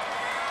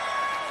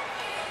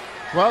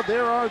Well,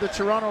 there are the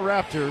Toronto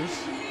Raptors,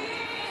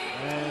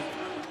 and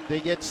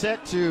they get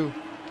set to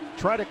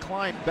try to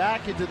climb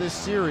back into this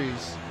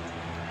series.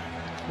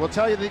 We'll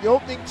tell you that the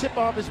opening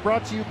tip-off is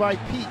brought to you by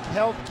Peak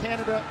Health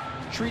Canada,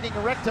 treating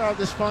erectile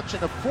dysfunction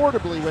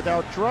affordably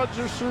without drugs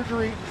or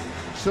surgery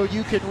so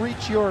you can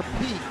reach your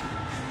peak.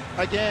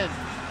 Again,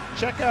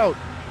 check out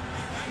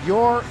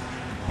yourpeak.ca.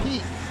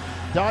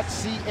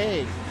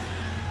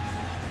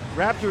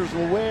 Raptors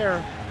will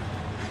wear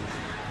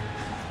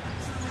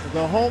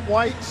the home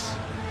whites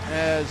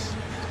as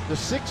the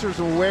Sixers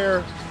will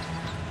wear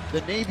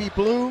the navy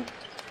blue.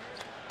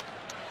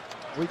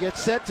 We get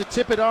set to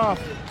tip it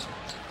off.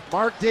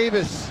 Mark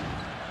Davis,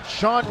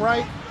 Sean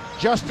Wright,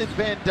 Justin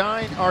Van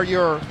Dyne are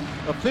your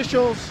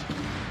officials.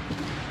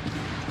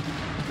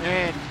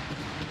 And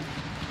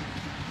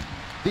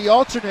the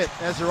alternate,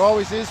 as there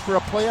always is for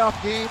a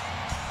playoff game,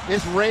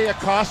 is Ray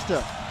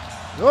Acosta.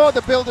 Oh,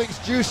 the building's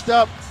juiced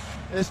up.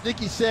 As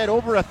Nikki said,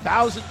 over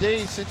 1,000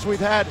 days since we've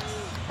had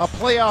a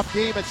playoff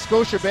game at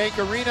Scotiabank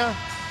Arena,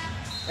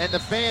 and the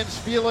fans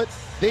feel it.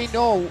 They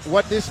know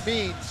what this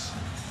means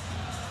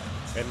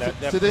and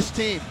to this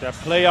team. That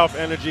playoff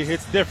energy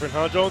hits different,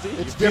 huh, Jonesy?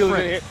 It's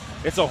different.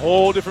 It's a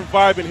whole different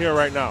vibe in here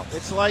right now.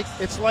 It's like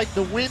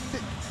the wind.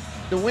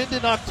 The wind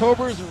in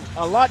October is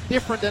a lot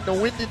different than the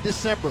wind in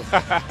December.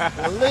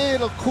 A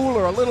little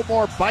cooler, a little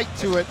more bite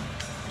to it,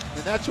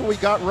 and that's what we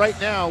got right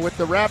now with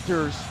the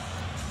Raptors.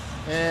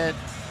 And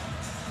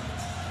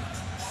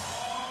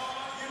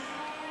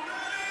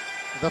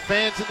the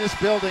fans in this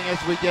building as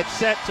we get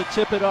set to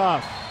tip it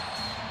off.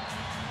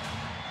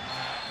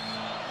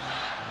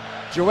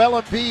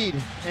 Joel Embiid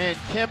and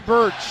Khem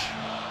Birch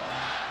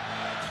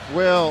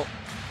will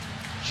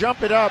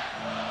jump it up.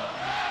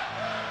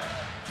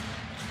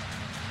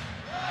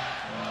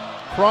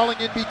 Crawling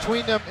in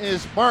between them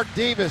is Mark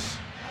Davis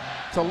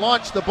to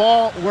launch the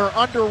ball. We're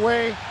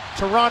underway.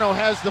 Toronto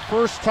has the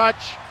first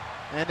touch,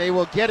 and they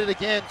will get it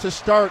again to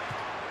start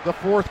the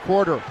fourth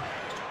quarter.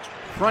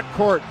 Front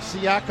court,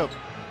 Siakam.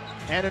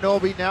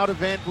 Anunoby now to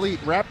Van Vliet.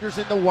 Raptors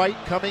in the white,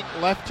 coming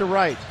left to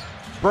right.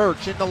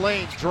 Birch in the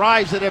lane,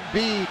 drives at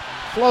Embiid,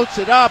 floats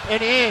it up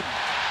and in.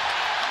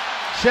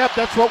 Shep,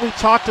 that's what we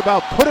talked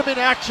about. Put him in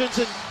actions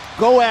and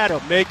go at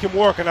him. Make him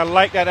work, and I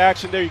like that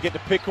action there. You get the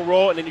pick and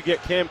roll, and then you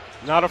get Khem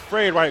not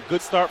afraid, right?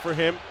 Good start for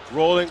him,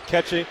 rolling,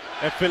 catching,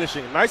 and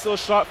finishing. Nice little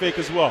shot fake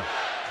as well.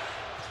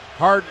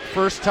 Hard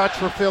first touch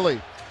for Philly.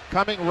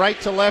 Coming right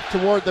to left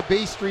toward the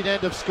Bay Street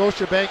end of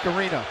Scotiabank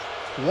Arena.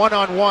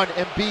 One-on-one,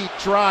 Embiid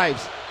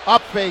drives.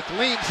 Up fake,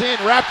 leans in,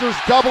 Raptors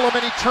double him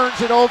and he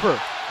turns it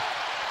over.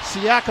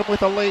 Siakam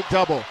with a late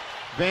double.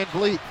 Van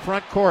Vliet,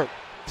 front court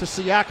to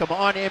Siakam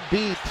on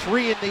Embiid.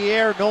 Three in the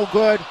air, no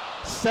good.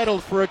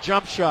 Settled for a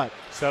jump shot.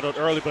 Settled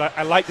early, but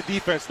I like the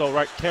defense though,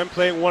 right? Khem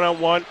playing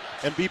one-on-one,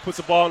 Embiid puts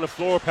the ball on the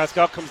floor.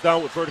 Pascal comes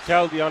down with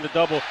verticality on the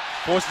double,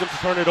 forces him to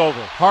turn it over.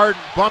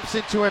 Harden bumps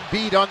into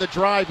Embiid on the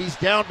drive. He's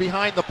down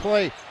behind the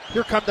play.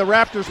 Here come the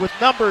Raptors with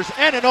numbers.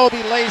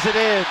 Anunoby lays it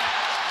in.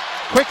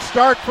 Quick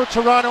start for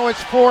Toronto.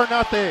 It's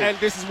 4-0. And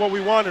this is what we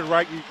wanted,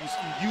 right? You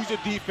use your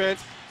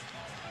defense,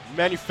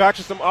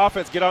 manufacture some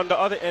offense, get on the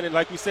other end, and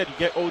like we said, you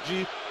get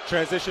OG,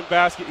 transition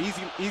basket,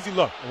 easy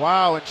look.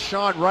 Wow, and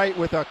Sean Wright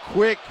with a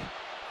quick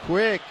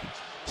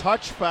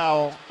touch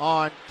foul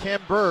on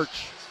Khem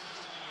Birch.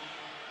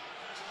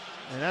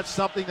 And that's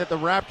something that the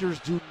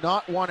Raptors do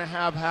not want to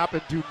have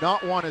happen, do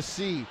not want to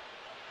see.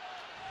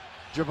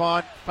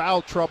 Javon,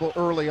 foul trouble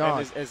early on.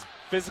 And as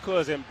physical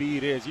as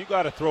Embiid is, you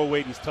got to throw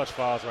away these touch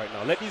fouls right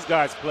now. Let these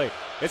guys play.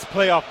 It's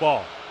playoff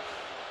ball.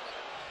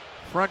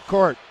 Front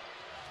court,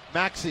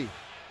 Maxey,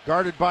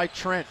 guarded by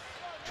Trent,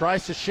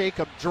 tries to shake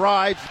him,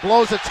 drives,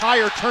 blows a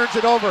tire, turns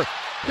it over.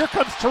 Here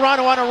comes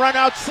Toronto on a run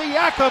out.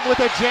 Siakam with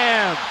a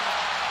jam.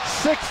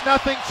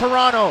 6-0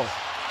 Toronto.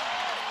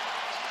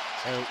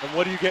 And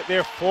what do you get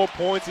there? 4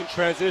 points in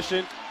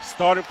transition,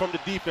 starting from the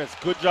defense.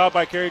 Good job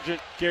by Gary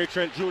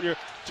Trent Jr.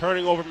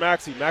 turning over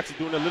Maxey. Maxey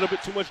doing a little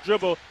bit too much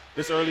dribble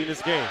this early in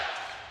this game.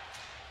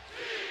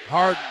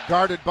 Harden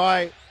guarded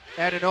by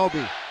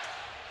Anunoby.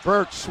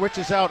 Birch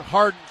switches out.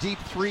 Harden deep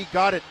three,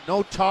 got it.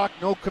 No talk,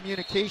 no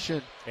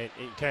communication. And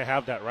you can't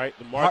have that, right?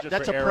 The margin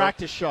That's for a error,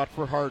 practice shot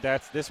for Harden.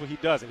 That's what he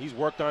does, and he's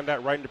worked on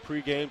that right in the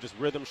pregame, just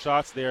rhythm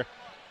shots there.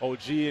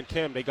 OG and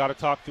Khem, they got to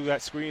talk through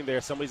that screen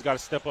there. Somebody's got to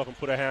step up and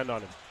put a hand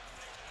on him.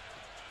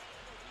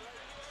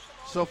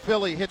 So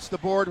Philly hits the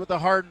board with a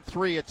Harden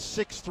three. It's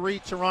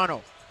 6-3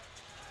 Toronto.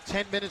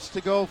 10 minutes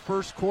to go,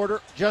 first quarter,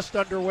 just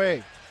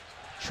underway.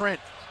 Trent,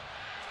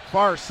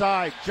 far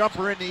side,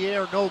 jumper in the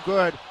air, no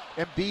good.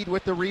 Embiid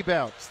with the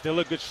rebound. Still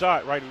a good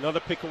shot, right? Another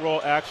pick and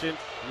roll action.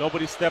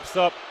 Nobody steps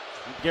up.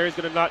 Gary's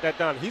going to knock that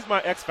down. He's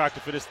my X factor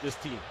for this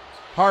team.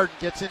 Harden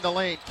gets in the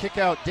lane, kick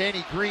out,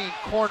 Danny Green,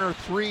 corner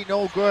three,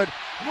 no good.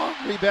 Long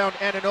rebound,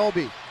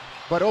 Anunoby.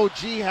 But OG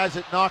has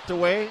it knocked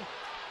away,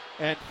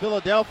 and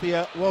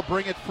Philadelphia will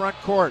bring it front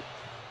court.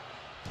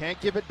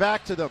 Can't give it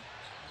back to them.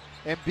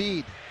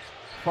 Embiid,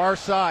 far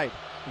side,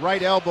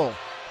 right elbow,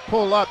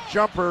 pull up,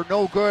 jumper,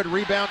 no good,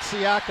 rebound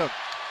Siakam.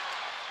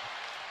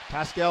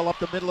 Pascal up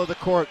the middle of the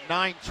court,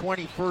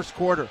 9:20 first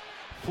quarter.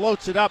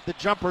 floats it up. The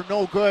jumper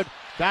no good.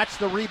 That's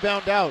the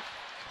rebound out.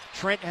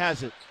 Trent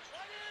has it.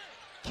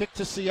 Kick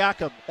to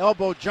Siakam.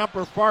 Elbow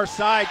jumper far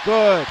side.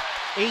 Good.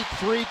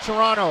 8-3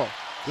 Toronto.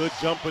 Good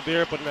jumper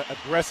there, but an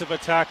aggressive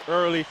attack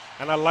early.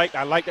 And I like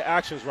the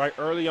actions right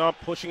early on,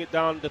 pushing it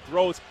down the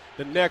throats,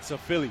 the necks of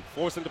Philly,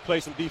 forcing to play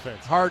some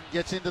defense. Harden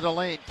gets into the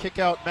lane. Kick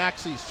out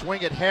Maxey.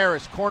 Swing at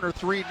Harris. Corner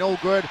three, no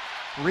good.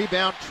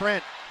 Rebound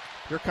Trent.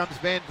 Here comes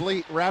Van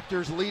Vliet.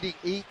 Raptors leading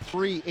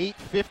 8-3,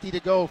 8:50 to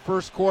go,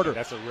 first quarter.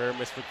 That's a rare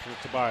miss for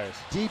Tobias.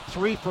 Deep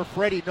three for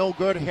Freddie, no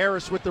good.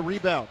 Harris with the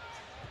rebound.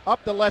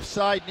 Up the left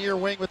side, near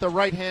wing with a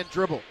right-hand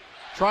dribble.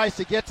 Tries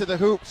to get to the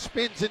hoop,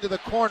 spins into the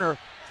corner,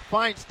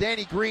 finds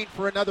Danny Green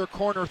for another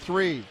corner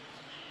three.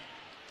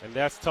 And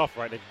that's tough,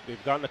 right?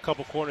 They've gotten a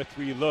couple corner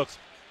three looks.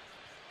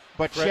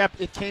 But Shep,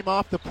 it came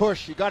off the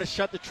push. You got to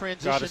shut the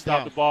transition down. Got to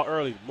stop the ball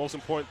early. The most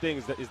important thing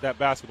is that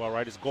basketball,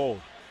 right? It's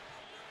gold.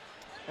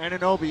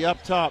 Anunoby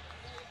up top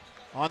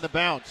on the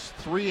bounce.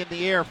 Three in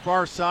the air,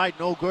 far side,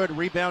 no good.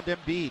 Rebound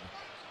Embiid.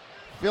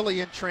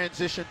 Philly in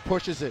transition,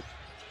 pushes it.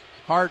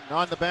 Harden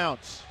on the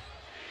bounce.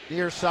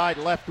 Near side,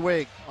 left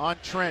wing, on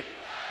Trent.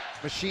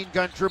 Machine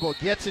gun dribble,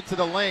 gets into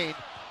the lane,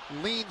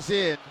 leans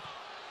in,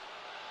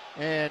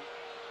 and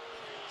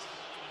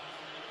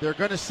they're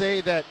going to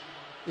say that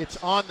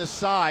it's on the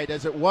side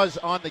as it was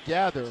on the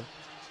gather.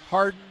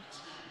 Harden,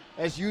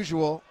 as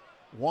usual,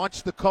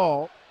 wants the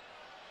call,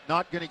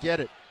 not going to get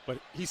it. But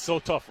he's so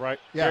tough, right?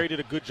 Yeah. Gary did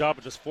a good job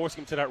of just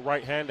forcing him to that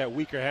right hand, that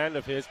weaker hand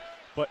of his.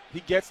 But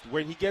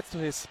when he gets to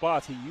his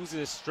spots, he uses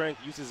his strength,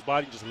 uses his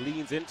body, just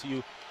leans into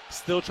you,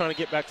 still trying to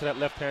get back to that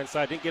left-hand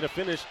side. Didn't get a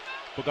finish,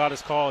 but got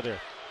his call there.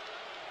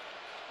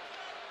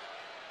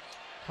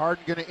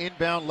 Harden going to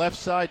inbound left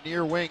side,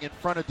 near wing in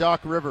front of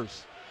Doc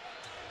Rivers.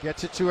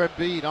 Gets it to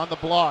Embiid on the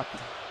block,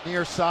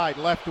 near side,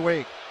 left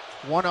wing.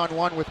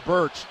 One-on-one with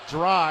Birch.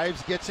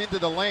 Drives, gets into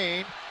the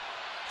lane,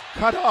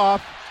 cut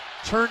off,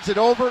 turns it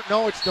over.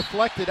 No, it's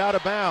deflected out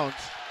of bounds.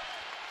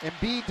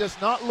 Embiid does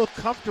not look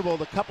comfortable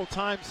the couple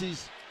times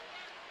he's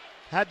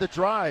had the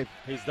drive.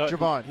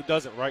 Javon. He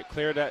doesn't, right?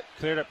 Clear that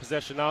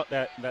possession out,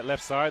 that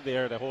left side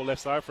there, that whole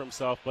left side for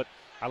himself. But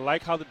I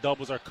like how the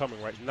doubles are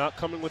coming, right? Not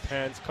coming with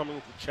hands, coming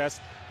with the chest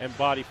and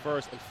body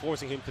first and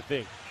forcing him to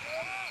think.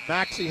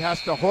 Maxey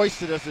has to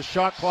hoist it as the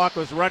shot clock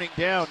was running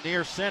down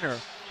near center.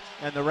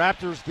 And the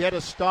Raptors get a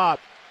stop.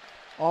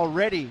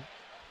 Already,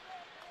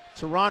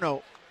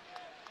 Toronto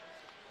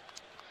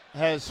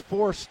has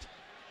forced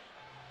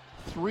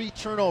 3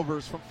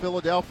 turnovers from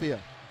Philadelphia.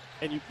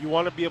 And you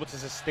want to be able to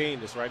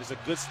sustain this, right? It's a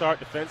good start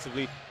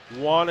defensively.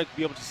 You want to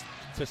be able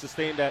to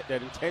sustain that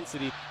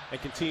intensity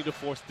and continue to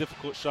force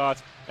difficult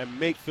shots and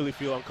make Philly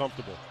feel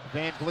uncomfortable.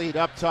 Van Vliet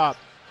up top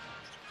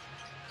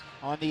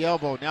on the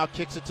elbow. Now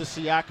kicks it to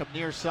Siakam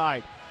near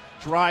side.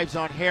 Drives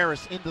on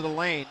Harris into the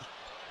lane.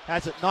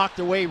 Has it knocked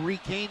away,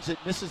 regains it,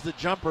 misses the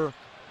jumper.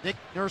 Nick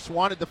Nurse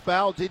wanted the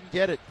foul, didn't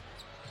get it.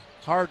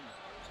 Harden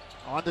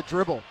on the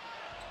dribble.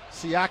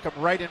 Siakam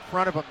right in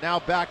front of him, now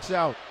backs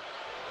out.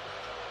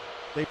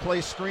 They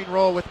play screen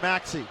roll with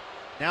Maxey.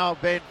 Now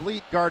Van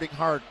Vliet guarding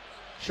Harden.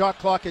 Shot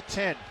clock at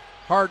 10.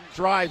 Harden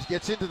drives,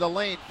 gets into the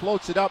lane,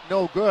 floats it up,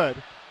 no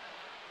good.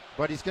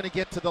 But he's going to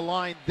get to the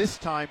line this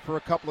time for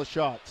a couple of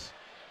shots.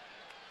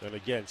 And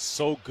again,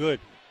 so good.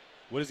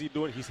 What is he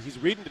doing? He's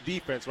reading the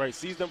defense, right?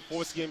 Sees them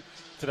forcing him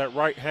to that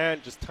right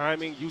hand, just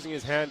timing, using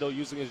his handle,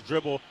 using his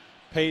dribble,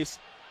 pace,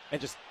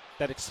 and just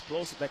that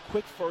explosive, that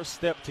quick first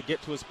step to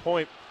get to his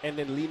point, and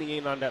then leaning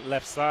in on that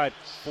left side,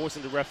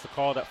 forcing the refs to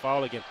call that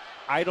foul again.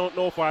 I don't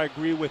know if I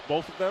agree with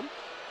both of them,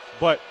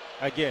 but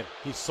again,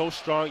 he's so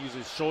strong, uses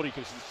his shoulder. You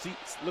can see,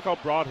 look how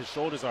broad his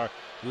shoulders are,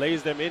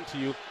 lays them into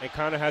you, and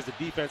kind of has the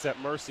defense at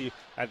mercy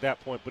at that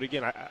point. But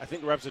again, I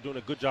think the refs are doing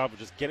a good job of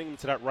just getting him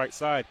to that right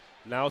side.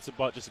 Now it's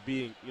about just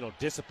being,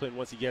 disciplined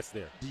once he gets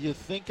there. Do you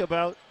think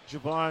about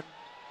Javon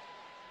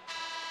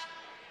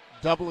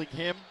doubling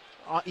him,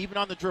 even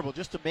on the dribble,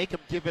 just to make him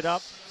give it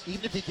up?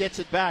 Even if he gets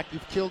it back,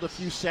 you've killed a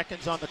few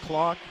seconds on the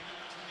clock.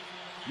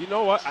 You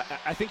know what?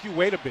 I think you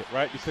wait a bit,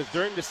 right? Because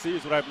during the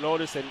series, what I've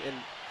noticed, and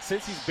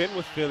since he's been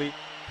with Philly,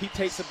 he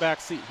takes a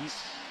back seat.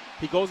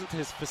 He goes into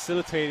his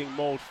facilitating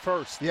mode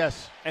first.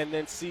 Yes. And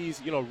then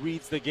sees,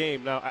 reads the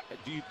game. Now,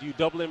 do you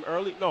double him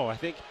early? No, I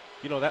think,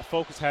 that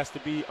focus has to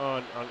be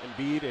on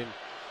Embiid, and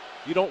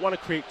you don't want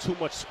to create too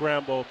much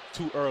scramble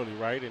too early,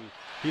 right? And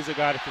he's a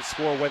guy that can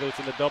score whether it's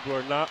in the double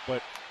or not,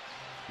 but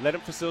let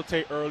him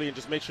facilitate early and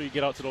just make sure you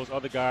get out to those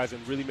other guys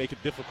and really make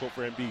it difficult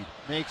for Embiid.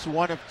 Makes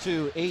 1 of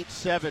 2,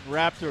 8-7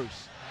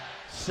 Raptors.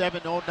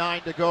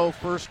 7:09 to go,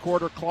 first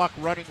quarter clock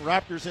running.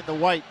 Raptors in the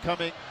white,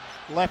 coming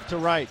left to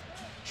right.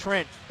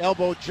 Trent,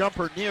 elbow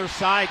jumper near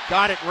side,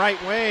 got it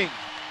right wing.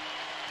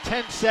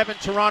 10-7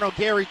 Toronto,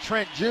 Gary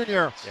Trent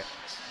Jr.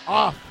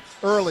 Off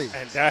early.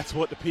 And that's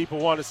what the people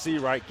want to see,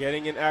 right?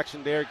 Getting in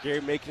action there,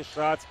 Gary making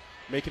shots,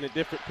 making a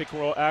different pick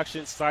and roll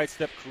action,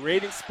 sidestep,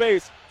 creating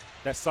space.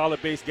 That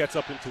solid base gets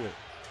up into it.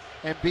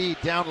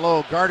 Embiid down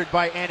low, guarded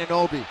by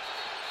Anunoby.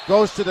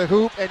 Goes to the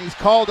hoop, and he's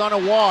called on a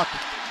walk.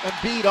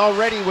 Embiid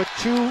already with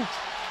two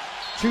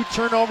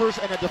turnovers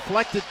and a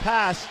deflected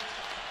pass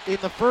in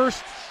the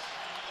first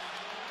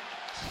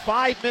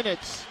 5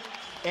 minutes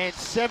and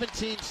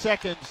 17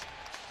 seconds,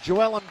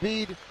 Joel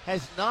Embiid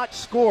has not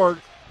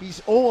scored.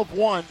 He's 0 of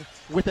 1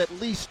 with at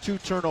least 2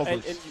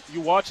 turnovers. And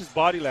you watch his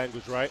body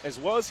language, right? As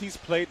well as he's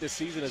played this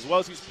season, as well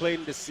as he's played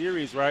in this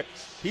series, right?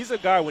 He's a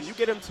guy, when you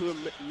get him to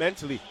him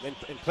mentally and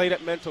play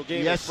that mental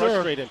game and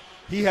frustrate him,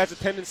 he has a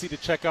tendency to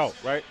check out,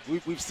 right?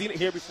 We've seen it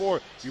here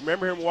before. You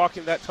remember him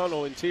walking that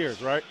tunnel in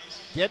tears, right?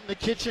 Get in the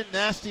kitchen,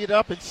 nasty it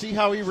up, and see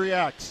how he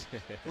reacts.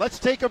 Let's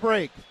take a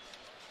break.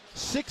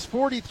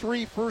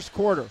 6:43 first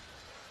quarter.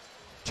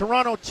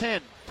 Toronto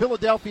 10,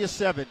 Philadelphia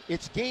 7.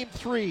 It's Game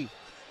 3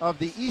 of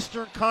the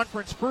Eastern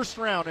Conference first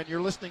round, and you're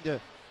listening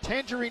to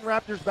Tangerine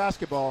Raptors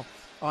basketball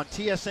on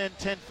TSN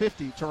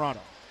 1050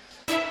 Toronto.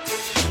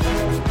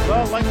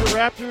 Well, like the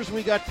Raptors,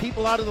 we got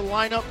people out of the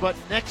lineup, but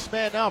next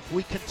man up,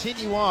 we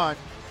continue on.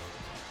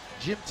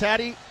 Jim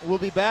Taddy will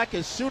be back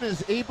as soon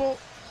as able,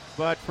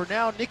 but for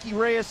now, Nicky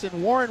Reyes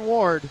and Warren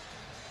Ward,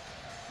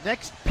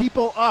 next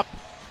people up,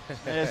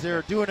 as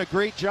they're doing a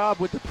great job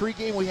with the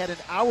pregame. We had an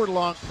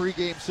hour-long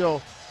pregame,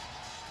 so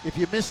if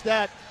you missed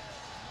that,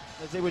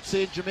 as they would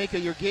say in Jamaica,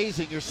 you're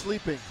gazing, you're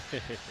sleeping.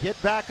 Get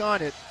back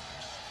on it.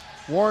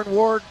 Warren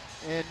Ward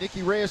and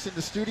Nicky Reyes in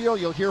the studio.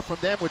 You'll hear from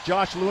them with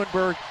Josh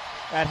Lewenberg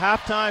at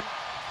halftime.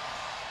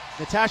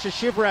 Natasha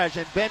Shivraj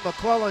and Ben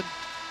McClellan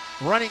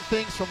running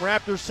things from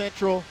Raptors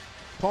Central.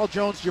 Paul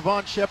Jones,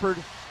 Javon Shepard,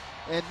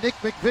 and Nick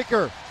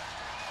McVicker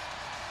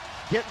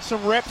getting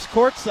some reps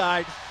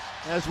courtside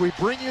as we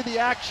bring you the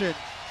action.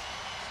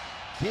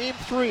 Game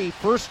 3,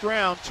 first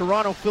round,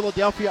 Toronto,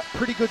 Philadelphia.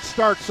 Pretty good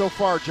start so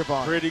far,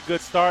 Javon. Pretty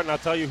good start, and I'll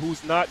tell you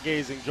who's not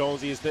gazing,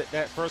 Jonesy, is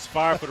that first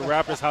 5 for the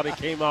Raptors, how they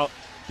came out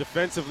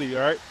defensively,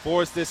 all right?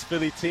 Forced this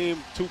Philly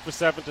team 2 for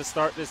 7 to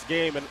start this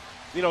game. And,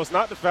 you know, it's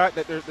not the fact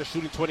that they're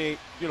shooting 28,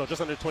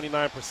 just under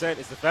 29%.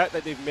 It's the fact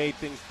that they've made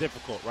things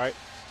difficult, right?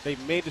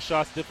 They've made the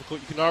shots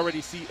difficult. You can already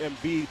see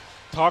Embiid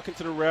talking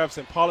to the refs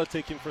and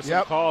politicking for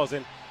some calls.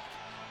 And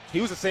he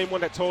was the same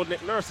one that told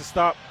Nick Nurse to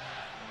stop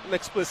an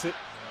explicit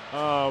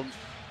at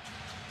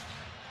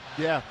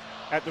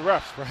the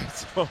refs, right?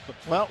 So.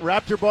 Well,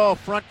 Raptor ball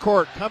front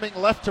court, coming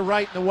left to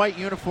right in the white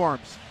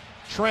uniforms.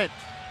 Trent,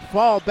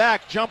 fall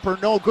back, jumper,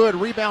 no good.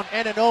 Rebound,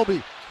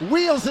 Anunoby.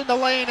 Wheels in the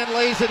lane and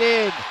lays it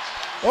in.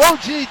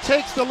 OG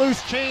takes the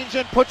loose change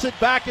and puts it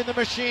back in the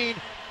machine.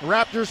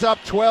 Raptors up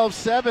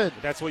 12-7.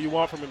 That's what you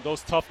want from him,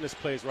 those toughness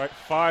plays, right?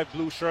 5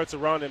 blue shirts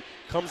around him,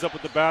 comes up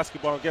with the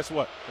basketball, and guess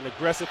what? An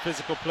aggressive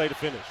physical play to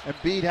finish.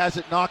 Embiid has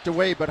it knocked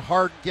away, but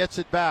Harden gets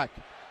it back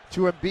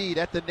to Embiid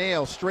at the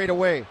nail, straight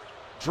away.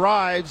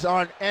 Drives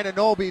on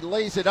Anunoby,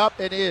 lays it up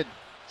and in.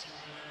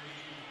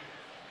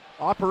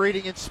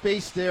 Operating in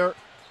space there,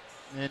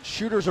 and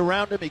shooters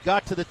around him. He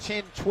got to the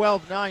 10,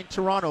 12-9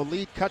 Toronto.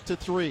 Lead cut to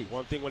 3.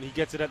 One thing, when he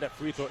gets it at that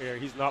free throw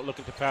area, he's not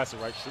looking to pass it,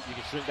 right? You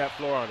can shrink that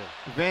floor on him.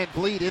 Van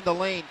Vliet in the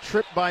lane,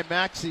 tripped by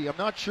Maxey. I'm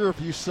not sure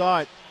if you saw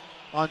it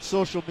on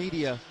social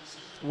media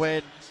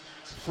when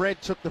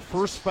Fred took the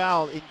first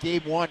foul in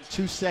game 1,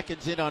 2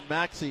 seconds in on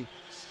Maxey.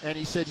 And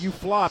he said, "You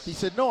flopped." He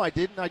said, "No, I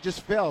didn't. I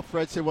just fell."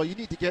 Fred said, "Well, you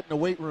need to get in the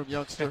weight room,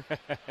 youngster."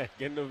 Get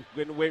in the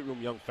weight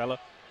room, young fella.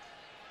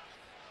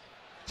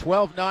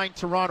 12-9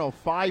 Toronto,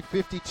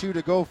 5:52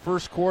 to go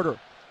first quarter.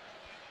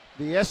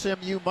 The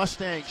SMU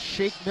Mustangs,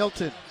 Shake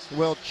Milton,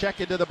 will check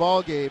into the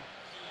ball game.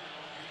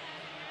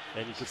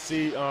 And you can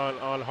see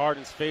on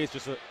Harden's face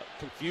just a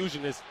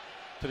confusion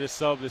to this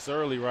sub this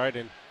early, right?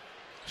 And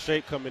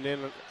Shake coming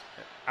in.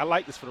 I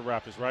like this for the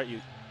Raptors, right?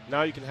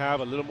 Now you can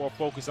have a little more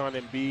focus on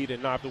Embiid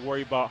and not have to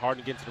worry about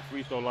Harden getting to the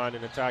free throw line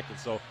and attacking.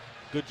 So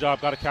good job.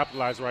 Got to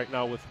capitalize right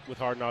now with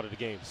Harden out of the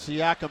game.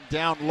 Siakam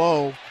down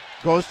low,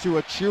 goes to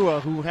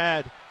Achua, who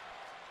had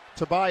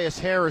Tobias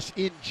Harris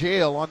in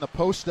jail on the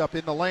post-up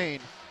in the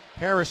lane.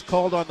 Harris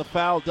called on the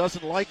foul,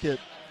 doesn't like it.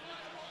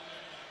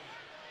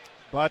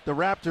 But the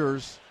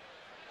Raptors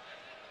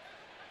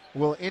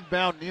will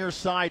inbound near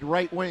side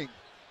right wing.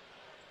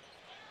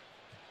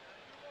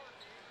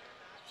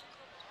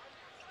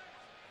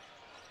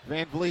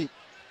 Van Vliet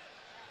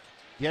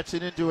gets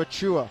it into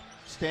Achua,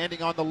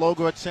 standing on the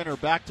logo at center.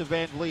 Back to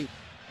Van Vliet.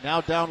 Now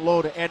down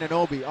low to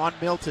Anunoby on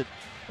Milton.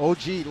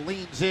 OG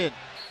leans in.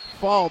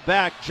 Fall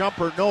back,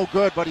 jumper, no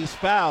good, but he's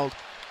fouled.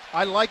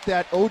 I like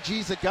that.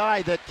 OG's a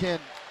guy that can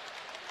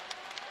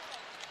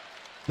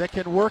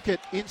work it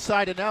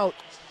inside and out.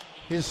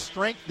 His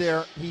strength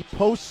there, he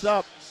posts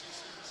up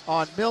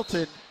on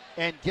Milton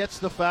and gets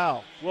the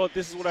foul. Well,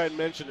 this is what I had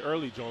mentioned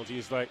early, Jonesy.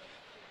 It's like,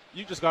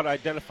 you just got to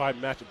identify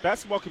matchup.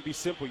 Basketball can be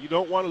simple. You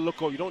don't want to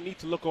look over. You don't need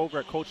to look over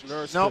at Coach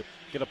Nurse to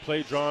get a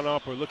play drawn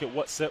up or look at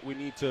what set we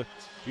need to,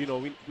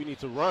 we need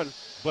to run.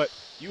 But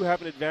you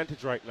have an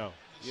advantage right now.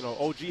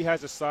 OG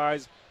has a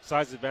size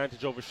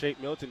advantage over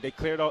Shake Milton. They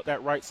cleared out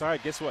that right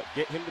side. Guess what?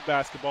 Get him the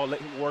basketball.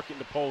 Let him work in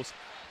the post,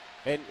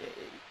 and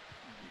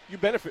you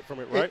benefit from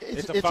it, right?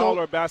 It's a foul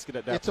or a basket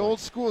at that point. It's old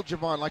school,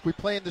 Javon, like we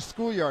play in the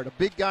schoolyard. A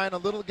big guy and a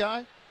little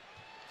guy.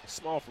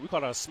 We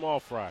call it a small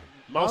fry.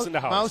 Mouse in the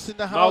house. Mouse in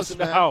the house. Mouse in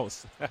the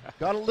house.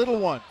 Got a little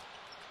one.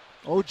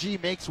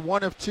 OG makes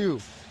 1 of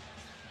 2.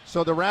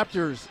 So the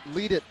Raptors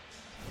lead it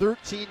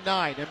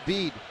 13-9.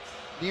 Embiid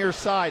near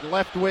side,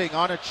 left wing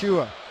on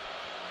Achua.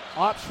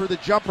 Opts for the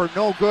jumper,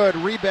 no good.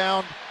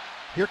 Rebound.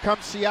 Here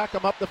comes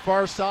Siakam up the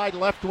far side,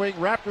 left wing.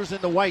 Raptors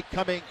in the white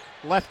coming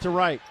left to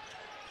right.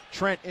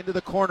 Trent into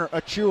the corner.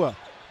 Achua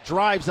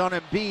drives on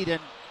Embiid,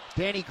 and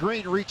Danny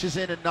Green reaches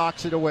in and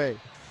knocks it away.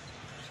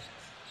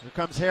 Here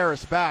comes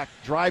Harris back.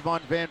 Drive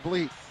on Van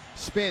Vliet.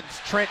 Spins.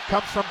 Trent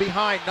comes from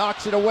behind,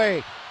 knocks it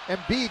away.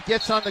 Embiid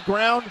gets on the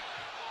ground,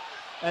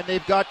 and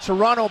they've got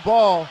Toronto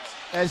ball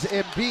as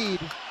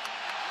Embiid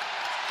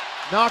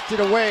knocked it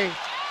away.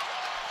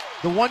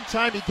 The one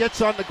time he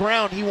gets on the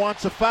ground, he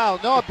wants a foul.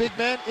 No, big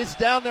man, it's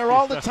down there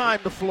all the time,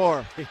 the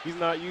floor. He's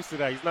not used to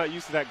that. He's not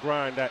used to that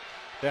grind, that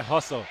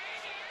hustle.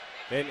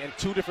 And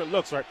two different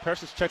looks, right?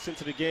 Precious checks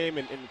into the game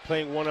and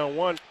playing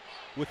one-on-one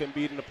with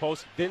Embiid in the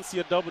post. Didn't see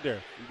a double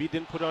there. Embiid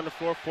didn't put it on the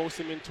floor, force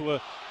him into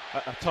a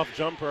tough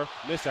jumper.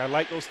 Missed it. I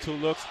like those two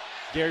looks.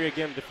 Gary,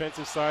 again,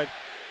 defensive side.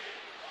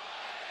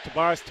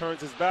 Tobias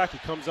turns his back. He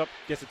comes up,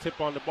 gets a tip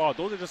on the ball.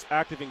 Those are just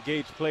active,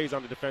 engaged plays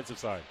on the defensive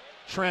side.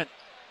 Trent,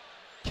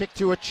 kick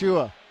to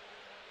Achua.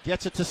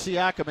 Gets it to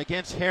Siakam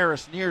against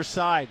Harris, near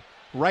side.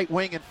 Right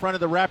wing in front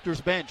of the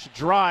Raptors bench.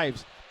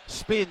 Drives,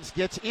 spins,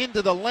 gets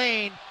into the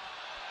lane.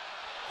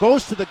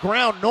 Goes to the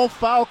ground, no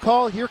foul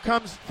call. Here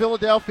comes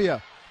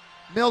Philadelphia.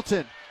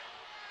 Milton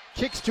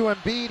kicks to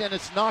Embiid, and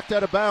it's knocked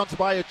out of bounds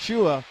by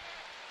Achua.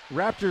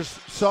 Raptors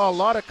saw a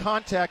lot of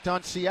contact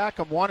on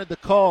Siakam, wanted the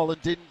call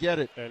and didn't get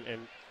it.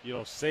 And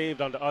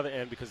saved on the other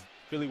end because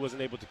Philly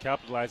wasn't able to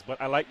capitalize.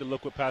 But I like the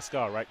look with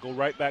Pascal, right? Go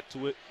right back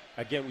to it.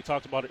 Again, we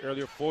talked about it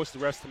earlier. Force the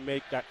rest to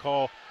make that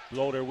call,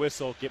 blow their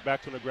whistle, get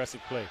back to an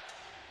aggressive play.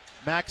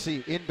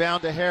 Maxey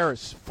inbound to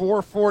Harris.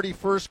 4:40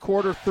 first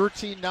quarter,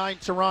 13-9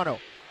 Toronto.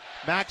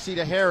 Maxey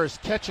to Harris,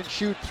 catch and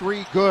shoot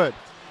three, good.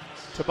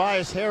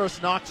 Tobias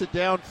Harris knocks it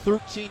down,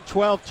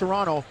 13-12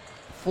 Toronto,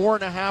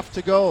 4.5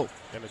 to go.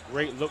 And a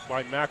great look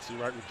by Maxey,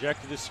 right?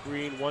 Rejected the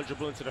screen, one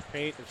dribble into the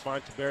paint, and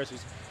find Tobias,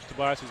 who's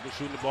been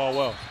shooting the ball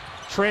well.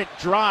 Trent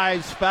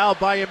drives, fouled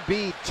by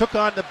Embiid, took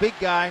on the big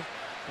guy,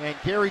 and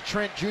Gary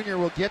Trent Jr.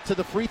 will get to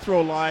the free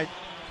throw line.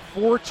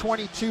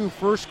 4:22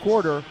 first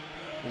quarter,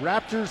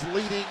 Raptors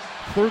leading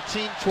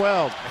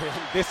 13-12.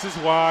 This is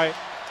why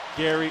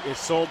Gary is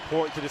so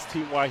important to this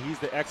team, why he's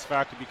the X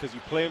factor, because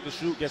you play him to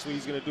shoot, guess what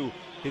he's going to do?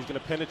 He's going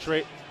to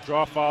penetrate,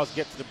 draw fouls,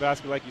 get to the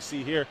basket like you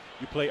see here.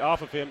 You play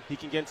off of him, he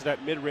can get into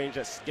that mid-range,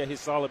 get his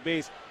solid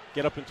base,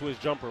 get up into his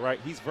jumper, right?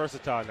 He's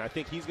versatile, and I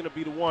think he's going to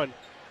be the one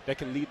that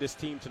can lead this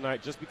team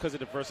tonight just because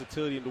of the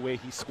versatility and the way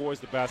he scores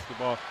the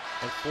basketball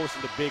and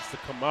forcing the bigs to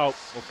come out,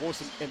 or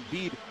forcing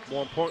Embiid,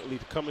 more importantly,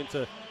 to come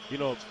into,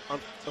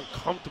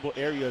 uncomfortable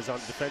areas on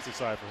the defensive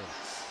side for him.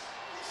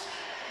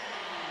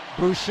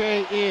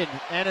 Boucher in,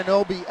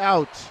 Anunoby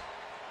out.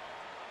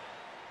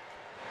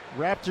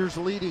 Raptors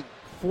leading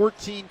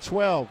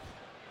 14-12.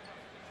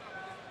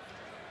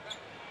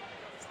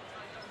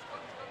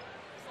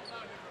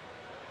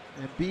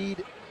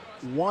 Embiid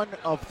 1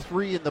 of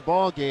 3 in the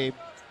ball game,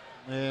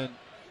 and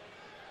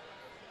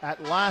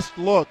at last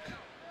look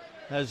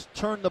has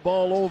turned the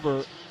ball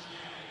over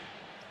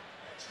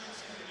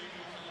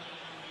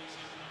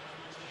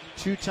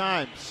 2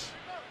 times.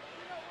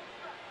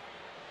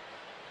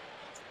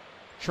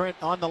 Trent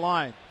on the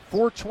line.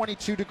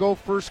 4:22 to go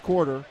first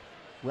quarter.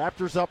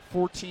 Raptors up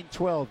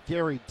 14-12.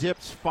 Gary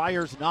dips,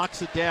 fires,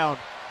 knocks it down.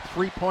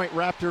 3-point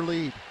Raptor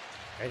lead.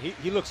 And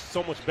he looks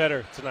so much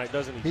better tonight,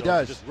 doesn't he? He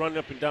does. Just running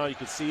up and down. You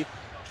can see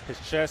his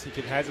chest.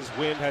 Has his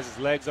wind, has his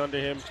legs under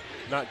him,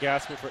 not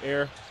gasping for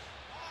air.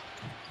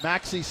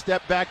 Maxey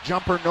step back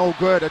jumper, no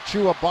good.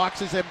 Achua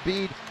boxes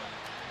Embiid.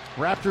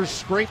 Raptors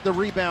scrape the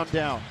rebound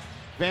down.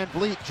 Van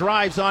Vliet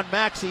drives on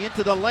Maxey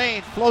into the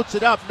lane, floats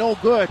it up, no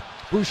good.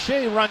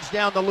 Boucher runs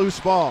down the loose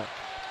ball.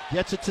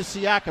 Gets it to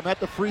Siakam at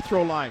the free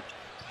throw line.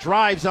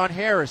 Drives on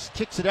Harris,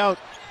 kicks it out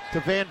to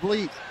Van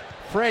Vliet.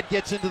 Fred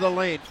gets into the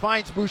lane,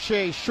 finds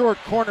Boucher, short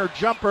corner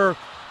jumper,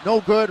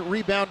 no good,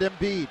 rebound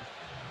Embiid.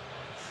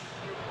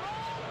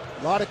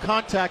 A lot of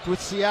contact with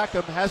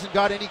Siakam, hasn't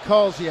got any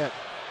calls yet.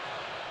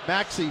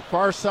 Maxey,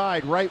 far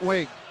side, right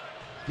wing.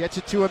 Gets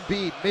it to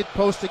Embiid,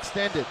 mid-post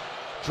extended.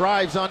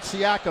 Drives on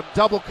Siakam,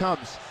 double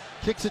comes.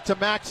 Kicks it to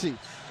Maxey.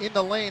 In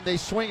the lane, they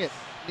swing it.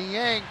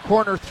 Niang,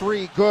 corner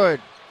 3, good.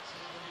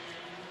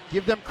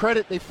 Give them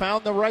credit, they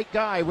found the right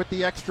guy with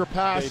the extra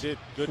pass. They did.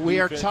 Good we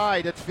defense. Are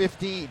tied at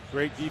 15.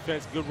 Great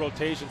defense, good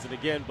rotations, and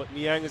again, but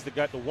Niang is the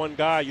one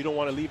guy you don't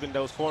want to leave in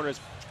those corners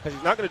because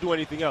he's not going to do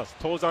anything else.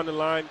 Toes on the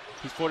line,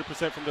 he's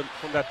 40%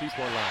 from that three-point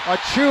line.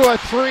 Achua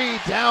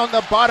 3 down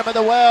the bottom of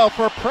the well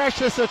for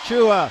Precious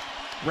Achua.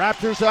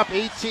 Raptors up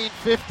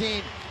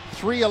 18-15,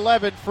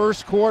 3:11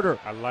 first quarter.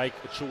 I like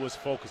Achua's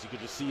focus. You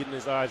could just see it in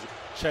his eyes,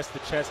 chest to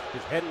chest,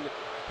 his head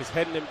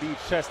in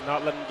Embiid's chest,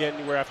 not letting him get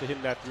anywhere after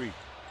hitting that three.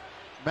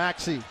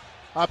 Maxey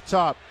up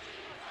top,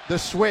 the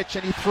switch,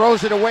 and he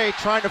throws it away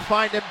trying to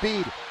find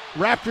Embiid.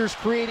 Raptors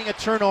creating a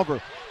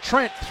turnover.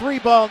 Trent,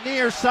 3-ball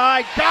near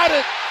side, got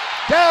it!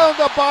 Down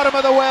the bottom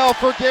of the well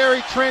for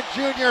Gary Trent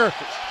Jr.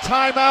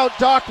 Timeout,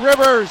 Doc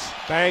Rivers.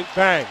 Bang,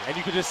 bang. And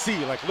you can just see,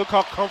 look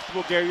how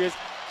comfortable Gary is.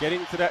 getting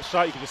into that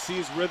shot. You can just see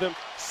his rhythm,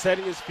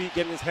 setting his feet,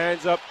 getting his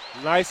hands up.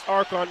 Nice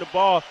arc on the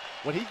ball.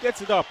 When he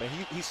gets it up, and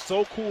he's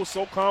so cool,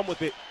 so calm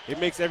with it, it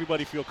makes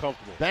everybody feel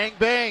comfortable. Bang,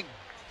 bang.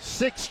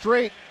 6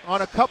 straight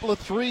on a couple of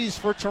threes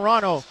for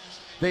Toronto.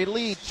 They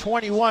lead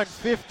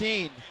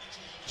 21-15.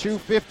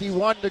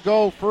 2:51 to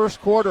go, first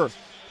quarter.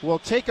 We'll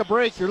take a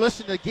break. You're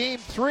listening to Game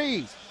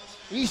 3,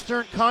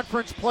 Eastern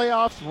Conference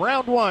Playoffs,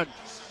 Round 1.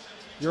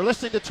 You're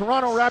listening to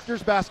Toronto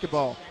Raptors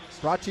basketball,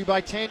 brought to you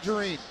by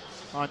Tangerine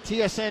on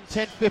TSN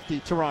 1050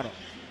 Toronto.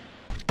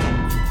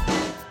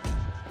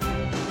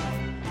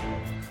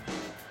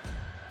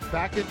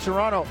 Back in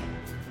Toronto,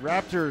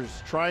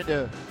 Raptors trying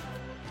to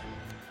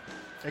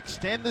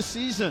extend the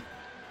season.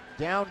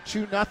 Down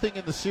 2-0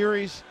 in the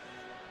series.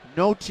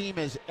 No team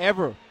has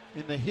ever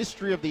in the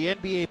history of the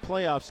NBA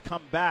playoffs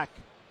come back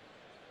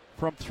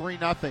from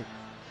 3-0.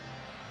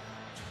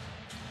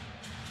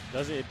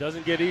 It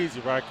doesn't get easy,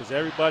 right? Because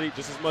everybody,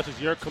 just as much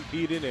as you're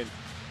competing and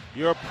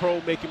you're a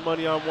pro making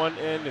money on one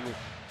end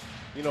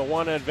and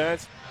want to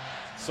advance,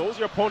 so is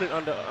your opponent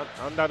on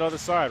that other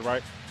side,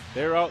 right?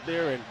 They're out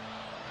there and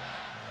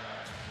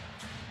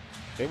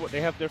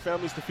they have their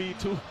families to feed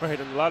too, right?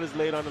 And a lot is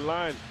laid on the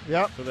line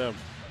for them.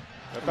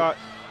 I thought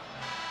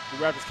the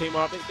Raptors came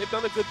out. They've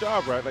done a good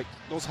job, right? Like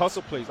those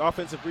hustle plays,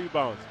 offensive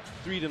rebounds,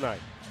 3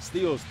 tonight,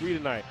 steals, 3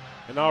 tonight,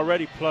 and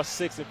already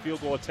 +6 in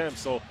field goal attempts.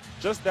 So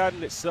just that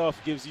in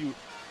itself gives you,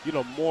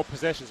 more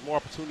possessions, more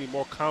opportunity,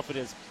 more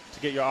confidence to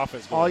get your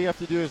offense going. All you have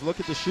to do is look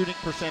at the shooting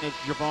percentage,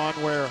 Javon,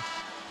 where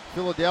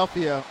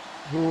Philadelphia,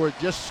 who were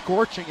just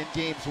scorching in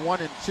games 1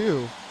 and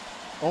 2,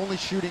 only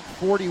shooting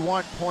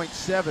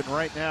 41.7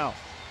 right now.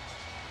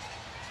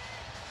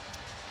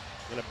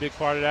 And a big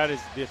part of that is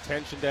the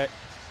attention that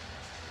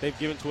they've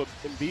given to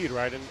Embiid,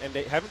 right? And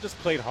they haven't just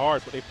played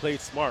hard, but they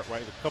played smart,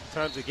 right? A couple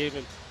times they gave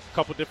him a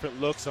couple different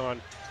looks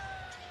on,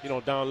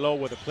 down low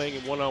where they're playing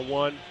him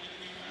one-on-one,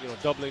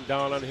 doubling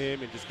down on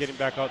him and just getting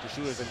back out to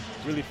shooters and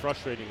really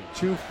frustrating him.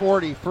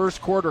 2:40,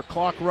 first quarter,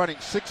 clock running.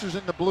 Sixers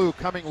in the blue,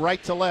 coming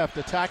right to left,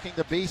 attacking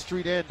the Bay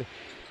Street end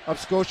of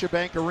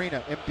Scotiabank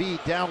Arena.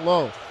 Embiid down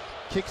low,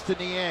 kicks to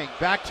Niang,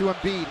 back to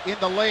Embiid, in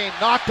the lane,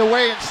 knocked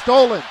away and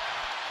stolen.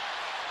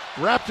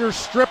 Raptors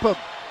strip him.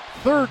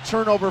 Third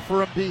turnover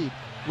for Embiid.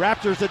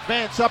 Raptors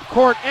advance up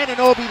court.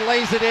 Anunoby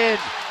lays it in.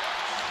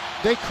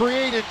 They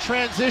create in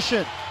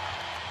transition.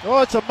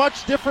 Oh, it's a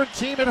much different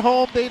team at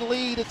home. They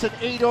lead. It's an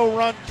 8-0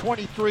 run,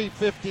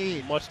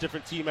 23-15. Much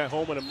different team at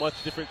home and a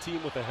much different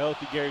team with a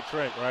healthy Gary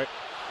Trent, right?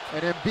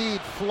 And Embiid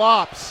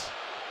flops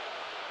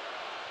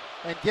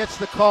and gets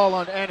the call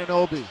on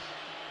Anunoby.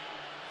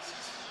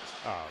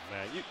 Oh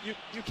man,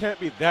 you can't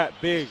be that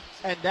big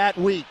and that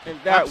weak. And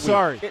that weak.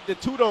 Sorry. The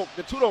two don't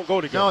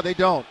go together. No, they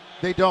don't.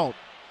 They don't.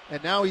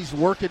 And now he's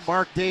working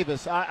Mark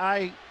Davis.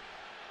 I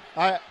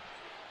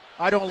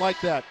don't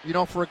like that.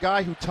 For a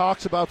guy who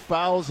talks about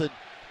fouls, and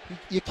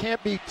you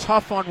can't be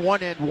tough on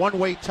one end,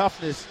 one-way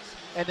toughness,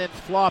 and then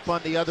flop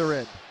on the other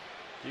end.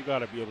 You got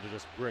to be able to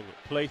just bring it,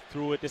 play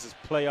through it. This is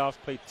playoffs.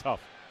 Play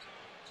tough.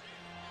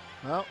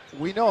 Well,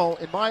 we know,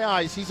 in my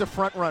eyes, he's a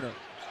front runner.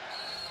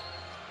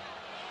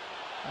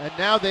 And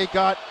now they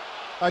got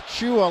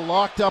Achua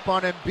locked up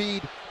on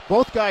Embiid.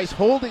 Both guys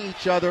holding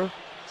each other.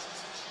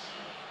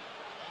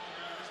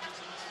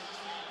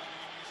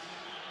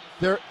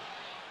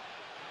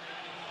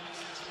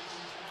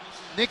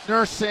 Nick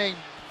Nurse saying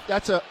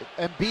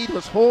Embiid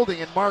was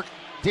holding, and Mark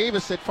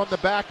Davis said from the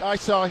back, I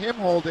saw him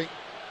holding.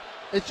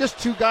 It's just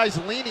two guys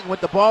leaning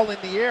with the ball in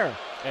the air.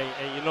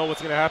 And you know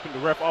what's going to happen? The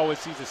ref always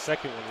sees the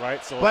second one,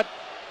 right? But,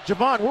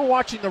 Javon, we're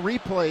watching the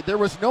replay. There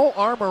was no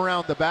arm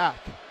around the back.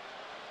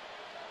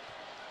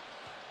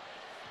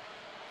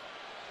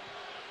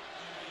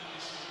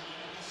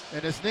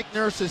 And as Nick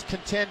Nurse has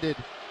contended,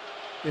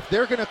 if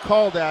they're going to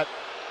call that,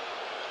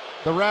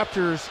 the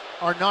Raptors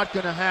are not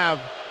going to have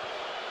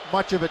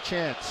much of a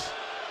chance.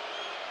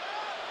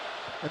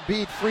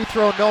 Embiid free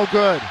throw no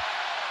good.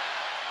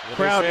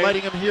 Crowd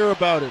letting him hear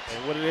about it.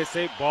 And what do they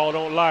say? Ball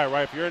don't lie,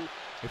 right? If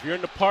you're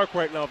in the park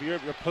right now, if you're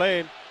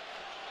playing,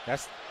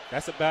 that's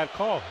a bad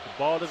call. The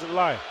ball doesn't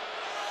lie.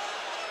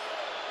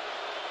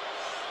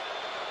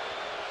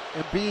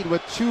 Embiid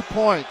with 2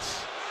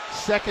 points.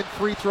 Second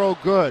free throw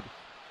good.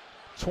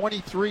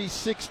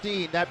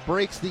 23-16. That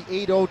breaks the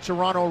 8-0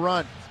 Toronto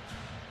run.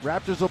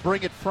 Raptors will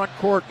bring it front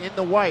court in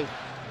the white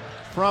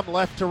from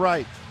left to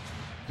right.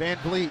 Van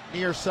Vliet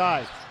near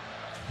side.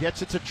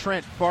 Gets it to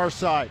Trent, far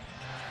side.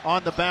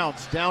 On the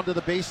bounce, down to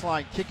the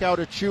baseline. Kick out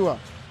Achua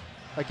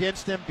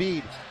against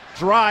Embiid.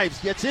 Drives,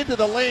 gets into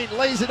the lane,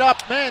 lays it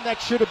up. Man, that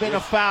should have been a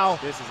foul.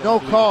 No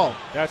call.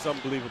 That's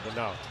unbelievable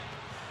now.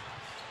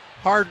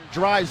 Harden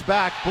drives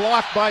back,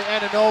 blocked by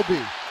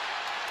Anunoby.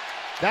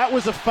 That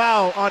was a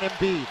foul on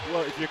Embiid.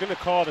 Well, if you're going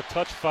to call the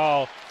touch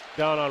foul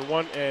down on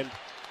one end,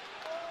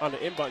 on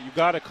the inbound, you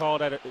got to call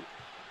that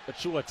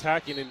Achua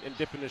attacking and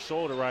dipping his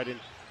shoulder, right, and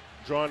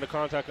drawing the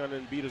contact on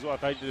Embiid as well. I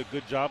thought he did a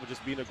good job of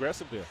just being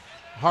aggressive there.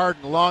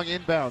 Harden, long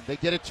inbound. They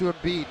get it to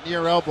Embiid,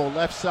 near elbow,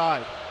 left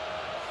side.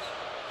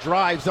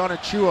 Drives on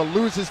Achua,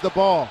 loses the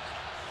ball.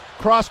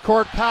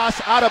 Cross-court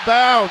pass, out of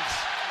bounds.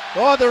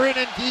 Oh, they're in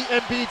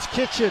Embiid's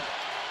kitchen.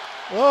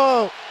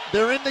 Oh,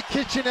 they're in the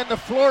kitchen, and the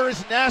floor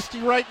is nasty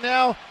right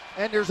now,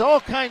 and there's all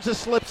kinds of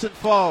slips and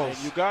falls.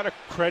 And you got to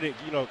credit,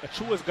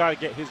 Achua's got to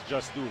get his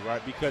just due,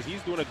 right? Because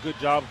he's doing a good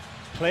job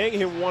playing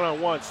him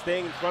one-on-one,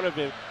 staying in front of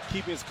him,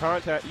 keeping his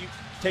contact,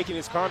 taking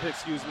his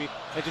contact,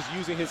 and just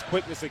using his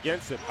quickness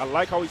against him. I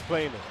like how he's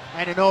playing it.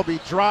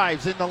 Anunoby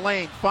drives in the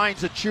lane,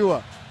 finds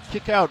Achua.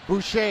 Kick out,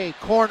 Boucher,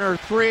 corner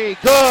three,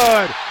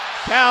 good!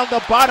 Down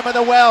the bottom of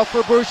the well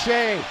for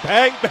Boucher.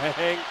 Bang,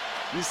 bang.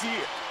 You see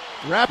it.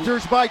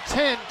 Raptors by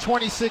 10,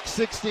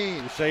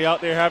 26-16. Boucher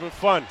out there having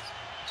fun.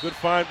 Good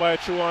find by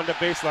Achua on the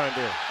baseline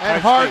there.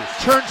 And Hart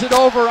turns it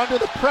over under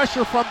the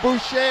pressure from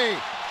Boucher.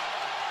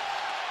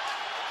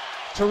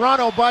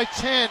 Toronto by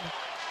 10,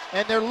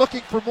 and they're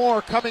looking for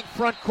more coming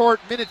front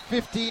court. Minute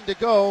 15 to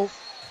go,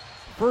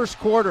 first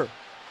quarter.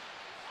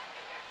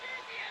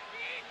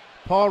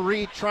 Paul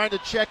Reed trying to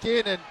check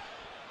in, and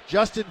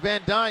Justin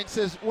Van Dyne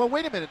says, well,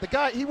 wait a minute. The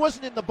guy, he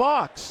wasn't in the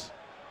box.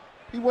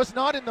 He was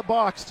not in the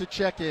box to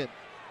check in.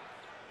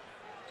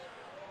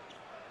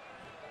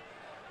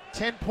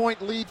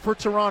 10-point lead for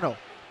Toronto.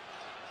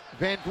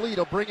 Van Vliet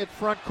will bring it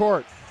front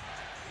court.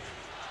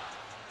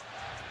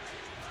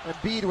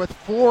 Embiid with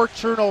 4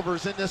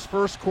 turnovers in this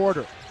first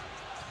quarter.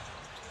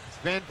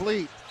 Van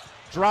Vliet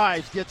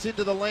drives, gets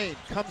into the lane,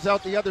 comes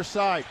out the other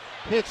side,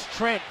 hits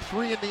Trent,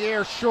 3 in the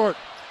air, short.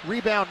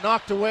 Rebound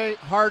knocked away,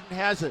 Harden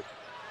has it.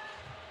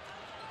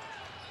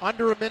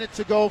 Under a minute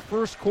to go,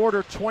 first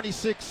quarter,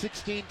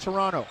 26-16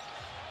 Toronto.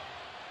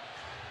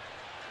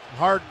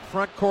 Harden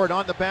front court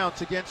on the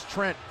bounce against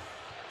Trent.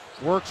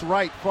 Works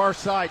right, far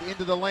side,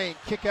 into the lane,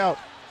 kick out.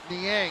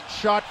 Niang,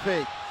 shot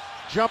fake,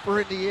 jumper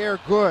in the air,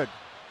 good.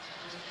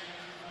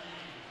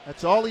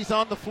 That's all he's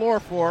on the floor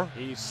for.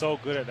 He's so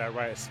good at that,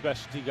 right? A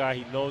specialty guy,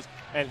 he knows,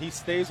 and he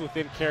stays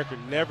within character,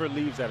 never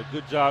leaves that. A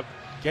good job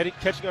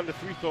catching on the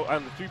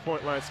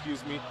three-point line,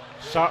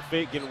 shot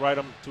fake, getting right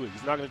up to it.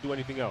 He's not going to do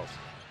anything else.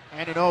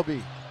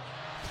 Anunoby,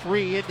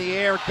 3 in the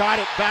air, got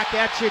it back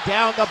at you,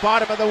 down the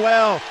bottom of the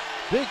well.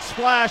 Big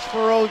splash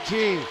for OG.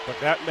 But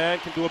that man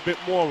can do a bit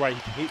more, right?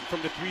 He can hit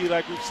from the 3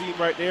 like we've seen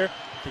right there,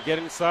 can get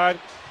inside.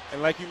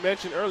 And like you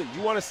mentioned earlier,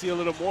 you want to see a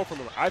little more from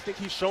him. I think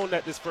he's shown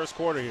that this first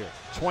quarter here.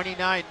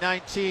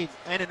 29-19,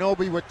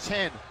 Anunoby with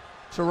 10.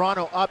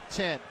 Toronto up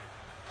 10.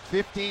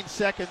 15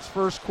 seconds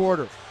first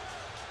quarter.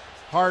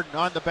 Harden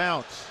on the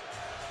bounce.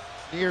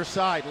 Near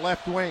side,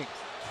 left wing.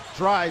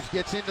 Drives,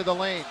 gets into the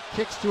lane.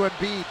 Kicks to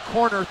Embiid.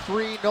 Corner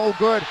 3, no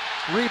good.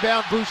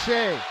 Rebound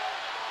Boucher.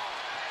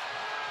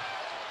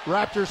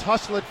 Raptors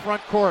hustle at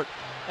front court.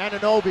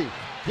 Anunoby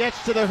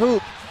gets to the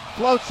hoop.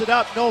 Floats it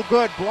up, no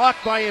good.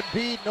 Blocked by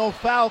Embiid, no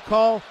foul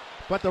call.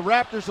 But the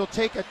Raptors will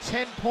take a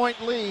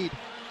 10-point lead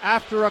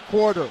after a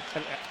quarter.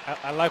 And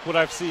I like what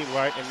I've seen,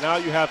 right? And now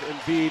you have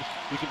Embiid.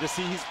 You can just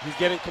see he's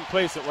getting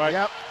complacent, right?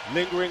 Yep.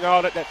 Lingering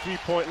out at that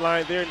 3-point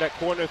line there in that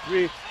corner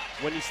 3.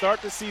 When you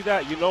start to see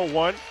that,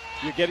 one,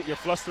 you're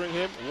flustering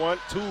him. 1,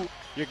 2,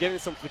 you're getting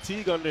some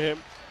fatigue under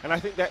him. And I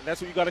think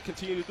that's what you got to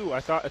continue to do. I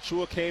thought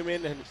Achua came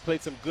in and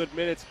played some good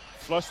minutes,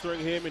 flustering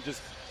him and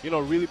just,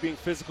 really being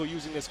physical,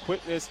 using his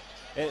quickness.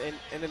 And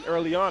then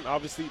early on,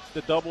 obviously,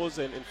 the doubles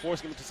and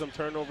forcing him into some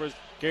turnovers.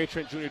 Gary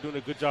Trent Jr. doing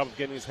a good job of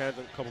getting his hands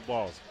on a couple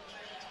balls.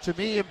 To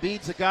me,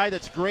 Embiid's a guy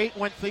that's great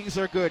when things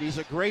are good. He's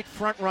a great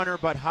front runner,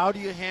 but how do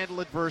you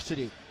handle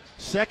adversity?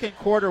 Second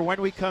quarter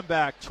when we come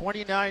back,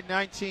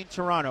 29-19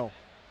 Toronto.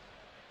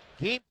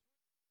 Game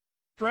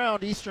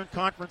round Eastern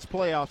Conference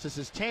playoffs. This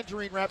is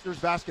Tangerine Raptors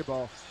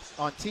basketball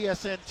on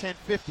TSN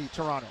 1050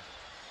 Toronto.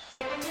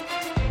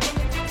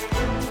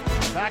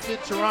 Back in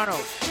Toronto,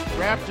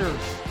 Raptors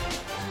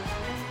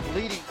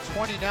leading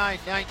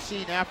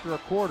 29-19 after a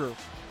quarter.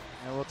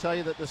 And we'll tell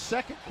you that the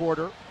second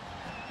quarter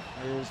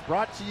is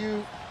brought to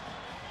you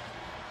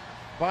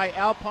by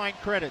Alpine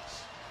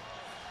Credits.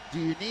 Do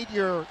you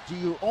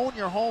own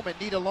your home and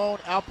need a loan?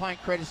 Alpine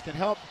Credits can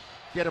help.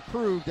 Get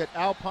approved at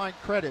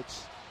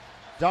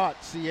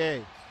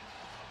alpinecredits.ca.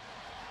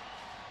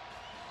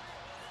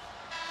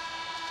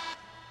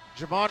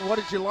 Javon, what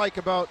did you like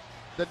about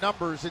the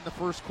numbers in the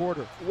first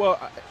quarter? Well,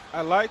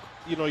 I like,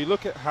 you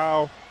look at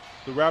how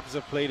the Raptors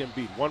have played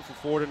Embiid. 1 for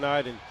 4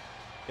 tonight in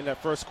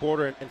that first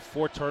quarter and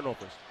 4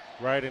 turnovers,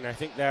 right? And I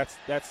think that's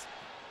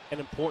an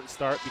important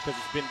start because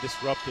it's been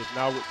disruptive.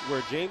 Now,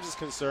 where James is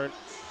concerned,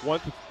 1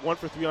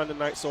 for 3 on the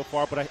night so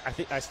far, but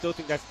I still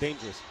think that's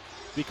dangerous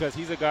because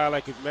he's a guy,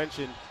 like you've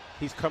mentioned,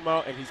 he's come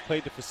out and he's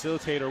played the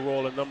facilitator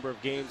role a number of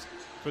games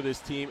for this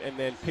team and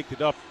then picked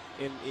it up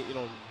in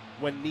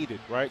when needed,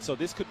 right? So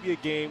this could be a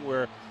game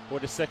or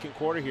the second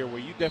quarter here where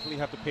you definitely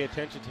have to pay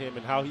attention to him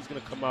and how he's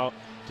going to come out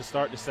to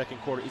start the second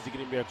quarter. Is he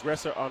going to be an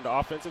aggressor on the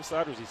offensive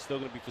side or is he still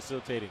going to be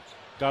facilitating?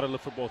 Got to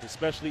look for both,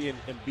 especially in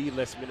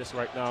Embiid-less minutes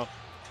right now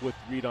with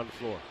Reed on the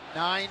floor.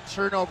 9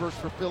 turnovers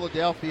for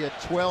Philadelphia,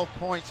 12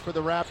 points for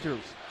the Raptors.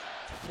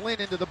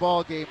 Flynn into the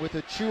ball game with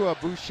Achua,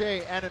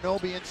 Boucher,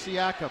 Anunoby, and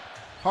Siakam.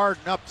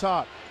 Harden up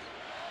top.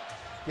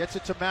 Gets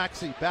it to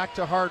Maxey. Back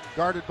to Harden,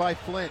 guarded by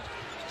Flynn.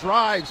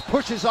 Drives,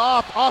 pushes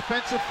off,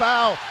 offensive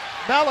foul.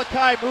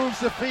 Malachi moves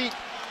the feet.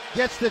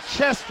 gets the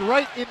chest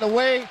right in the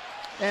way,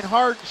 and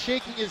Harden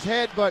shaking his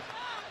head, but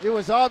it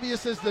was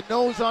obvious as the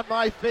nose on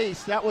my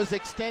face. That was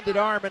extended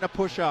arm and a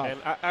push-off.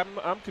 And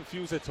I'm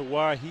confused as to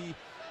why he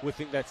would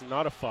think that's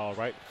not a foul,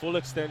 right? Full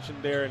extension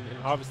there, and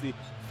obviously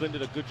Flynn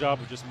did a good job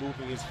of just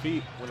moving his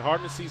feet. When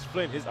Harden sees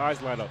Flynn, his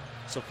eyes light up.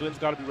 So Flynn's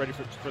got to be ready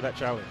for that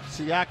challenge.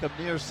 Siakam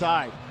near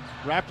side.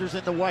 Raptors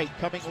in the white,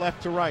 coming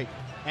left to right.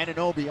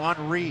 Anunoby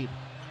on Reed.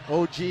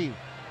 OG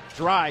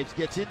drives,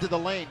 gets into the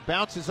lane,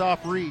 bounces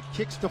off Reed,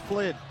 kicks to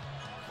Flynn.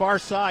 Far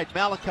side,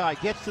 Malachi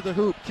gets to the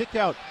hoop, kick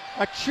out.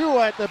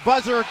 Achua at the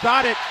buzzer,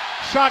 got it.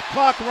 Shot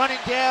clock running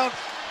down.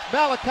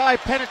 Malachi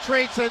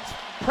penetrates and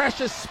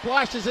Precious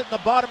splashes it in the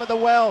bottom of the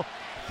well.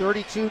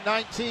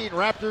 32-19,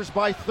 Raptors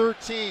by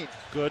 13.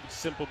 Good,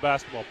 simple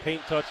basketball.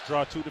 Paint touch,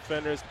 draw two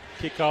defenders,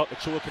 kick out.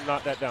 Achua can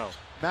knock that down.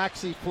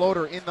 Maxey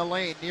floater in the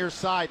lane, near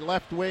side,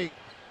 left wing.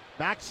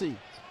 Maxey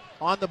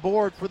on the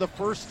board for the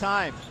first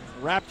time.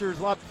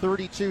 Raptors up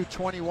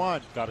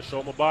 32-21. Got to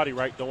show him a body,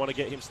 right? Don't want to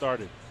get him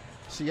started.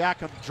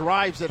 Siakam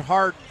drives it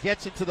hard,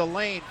 gets into the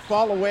lane,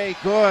 fall away,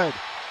 good.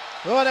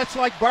 Oh, that's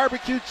like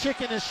barbecue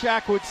chicken, as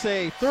Shaq would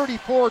say.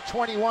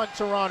 34-21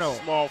 Toronto.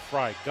 Small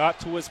fry.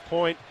 Got to his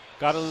point,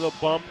 got a little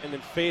bump, and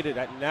then faded.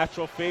 That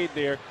natural fade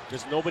there.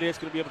 There's nobody that's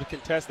going to be able to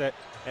contest that.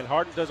 And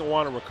Harden doesn't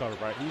want to recover,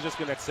 right? He's just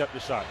going to accept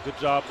the shot. Good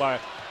job by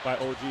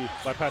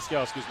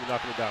Pascal,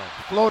 knocking it down.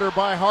 Floater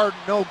by Harden,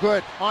 no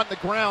good. On the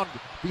ground,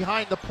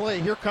 behind the play.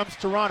 Here comes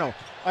Toronto.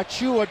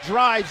 Achua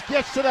drives,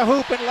 gets to the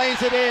hoop, and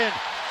lays it in.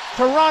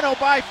 Toronto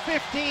by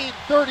 15,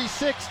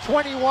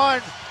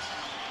 36-21.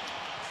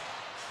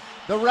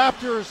 The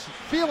Raptors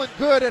feeling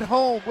good at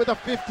home with a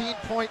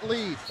 15-point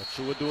lead.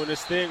 Achua doing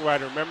this thing, right?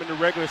 Remember in the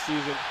regular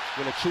season,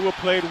 when Achua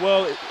played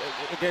well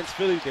against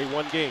Philly, they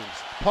won games.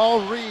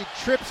 Paul Reed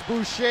trips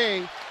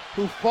Boucher,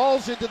 who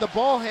falls into the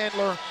ball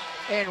handler,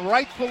 and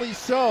rightfully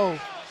so.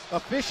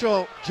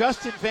 Official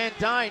Justin Van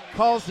Dyne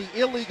calls the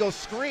illegal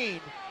screen,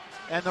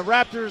 and the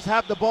Raptors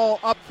have the ball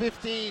up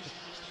 15,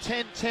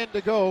 10-10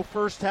 to go,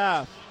 first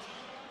half.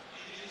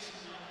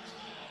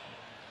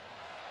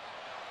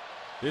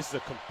 This is a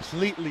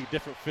completely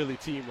different Philly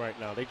team right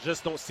now. They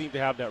just don't seem to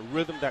have that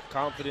rhythm, that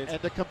confidence.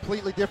 And a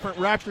completely different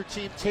Raptor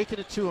team taking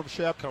it to them,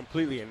 Shep.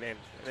 Completely. And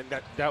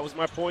that was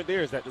my point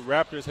there, is that the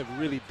Raptors have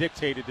really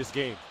dictated this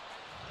game.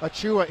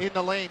 Achua in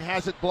the lane,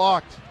 has it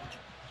blocked.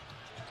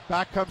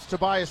 Back comes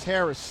Tobias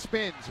Harris,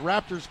 spins.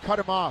 Raptors cut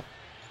him off.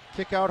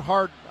 Kick out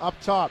Harden up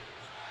top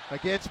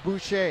against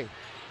Boucher.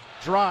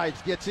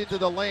 Drives, gets into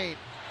the lane,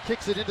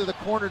 kicks it into the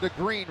corner to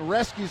Green,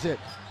 rescues it.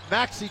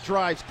 Maxey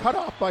drives, cut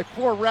off by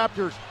four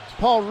Raptors.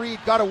 Paul Reed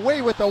got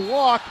away with a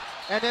walk,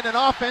 and then an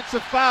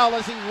offensive foul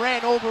as he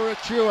ran over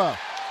Achua.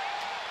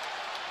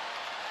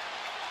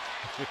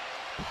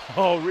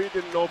 Paul Reed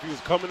didn't know if he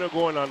was coming or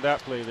going on that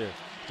play there.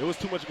 There was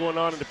too much going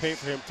on in the paint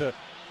for him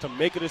to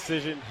make a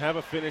decision, have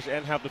a finish,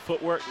 and have the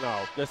footwork.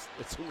 No, there's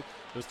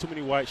too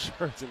many white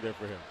shirts in there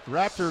for him.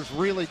 Raptors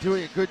really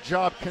doing a good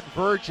job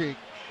converging.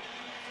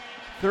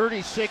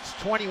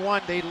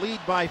 36-21, they lead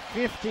by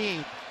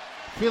 15.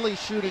 Philly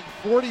shooting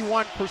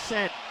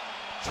 41%.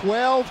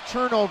 12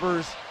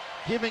 turnovers,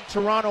 giving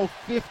Toronto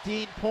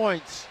 15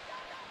 points.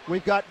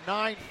 We've got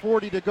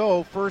 9:40 to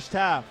go, first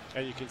half.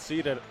 And you can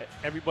see that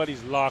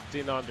everybody's locked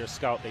in on their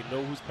scout. They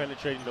know who's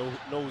penetrating,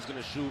 know who's going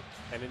to shoot,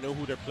 and they know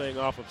who they're playing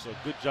off of. So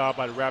good job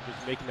by the Raptors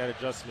making that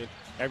adjustment.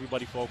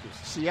 Everybody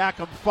focused.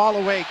 Siakam fall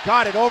away,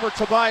 got it over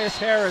Tobias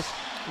Harris.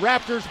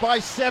 Raptors by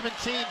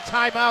 17,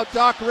 timeout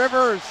Doc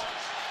Rivers.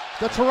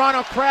 The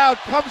Toronto crowd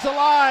comes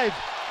alive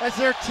as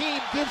their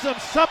team gives them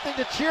something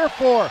to cheer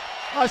for.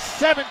 A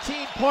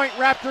 17-point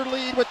Raptor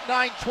lead with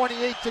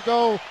 9:28 to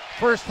go,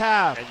 first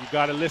half. And you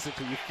got to listen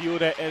to, you feel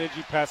that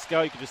energy,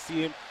 Pascal. You can just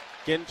see him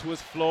getting to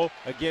his flow.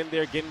 Again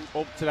there, getting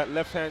over to that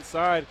left-hand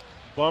side,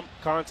 bump,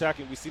 contact,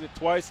 and we've seen it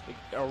twice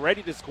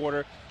already this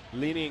quarter,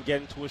 leaning and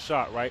getting to a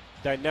shot, right?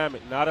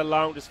 Dynamic, not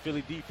allowing this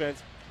Philly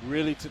defense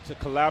really to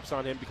collapse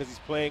on him because he's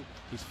playing,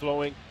 he's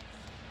flowing.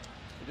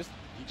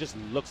 He just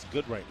looks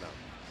good right now.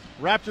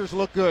 Raptors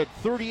look good.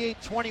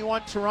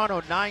 38-21 Toronto,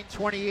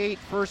 9:28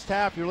 first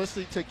half. You're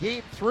listening to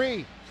Game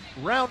 3,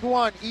 Round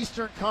 1,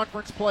 Eastern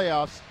Conference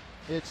Playoffs.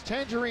 It's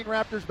Tangerine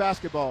Raptors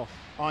basketball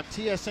on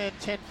TSN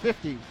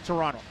 1050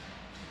 Toronto.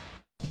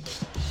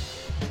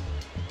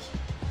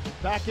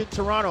 Back in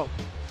Toronto,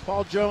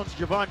 Paul Jones,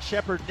 Javon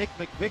Shepard, Nick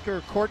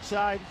McVicker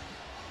courtside.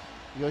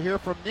 You'll hear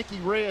from Nicky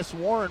Reyes,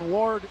 Warren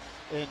Ward,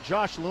 and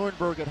Josh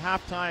Lewenberg at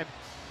halftime.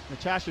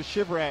 Natasha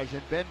Shivraj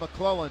and Ben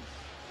McClellan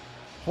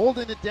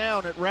holding it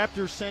down at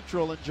Raptors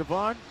Central. And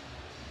Javon,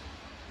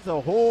 the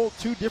whole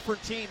two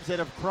different teams that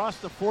have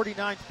crossed the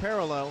 49th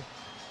parallel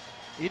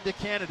into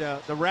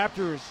Canada. The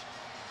Raptors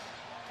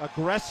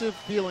aggressive,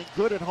 feeling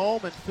good at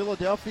home, and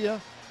Philadelphia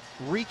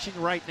reaching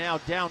right now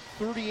down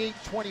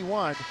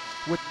 38-21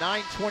 with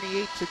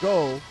 9:28 to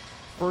go,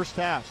 first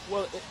half.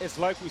 Well, it's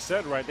like we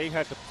said, right? They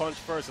had to punch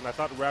first, and I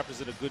thought the Raptors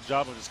did a good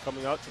job of just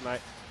coming out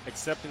tonight,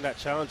 accepting that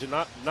challenge, and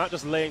not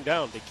just laying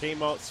down. They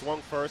came out,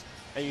 swung first,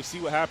 and you see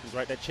what happens,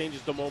 right? That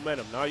changes the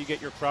momentum. Now you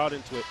get your crowd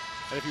into it.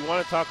 And if you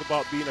want to talk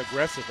about being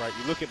aggressive, right,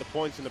 you look at the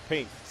points in the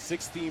paint.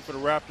 16 for the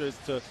Raptors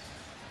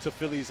to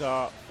Philly's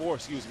 4,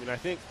 And I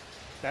think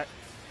that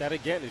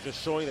again is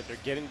just showing that they're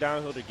getting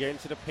downhill, they're getting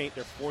to the paint,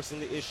 they're forcing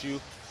the issue,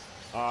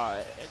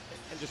 and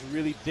just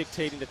really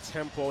dictating the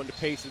tempo and the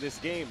pace of this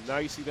game. Now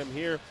you see them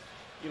here,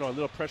 a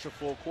little pressure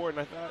full court,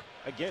 and I thought,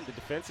 again, the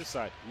defensive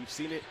side, we've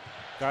seen it,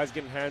 guys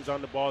getting hands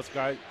on the balls,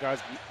 guys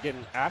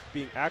being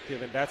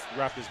active, and that's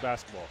Raptors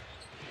basketball.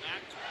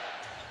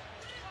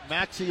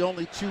 Maxey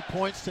only 2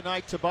 points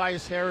tonight.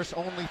 Tobias Harris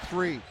only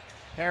 3.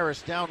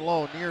 Harris down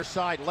low, near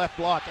side, left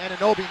block.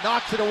 Anunoby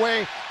knocks it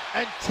away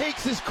and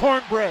takes his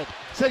cornbread.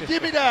 Said,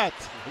 give me that.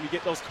 Let me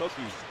get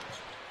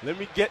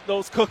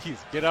those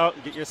cookies. Get out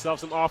and get yourself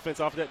some offense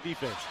off of that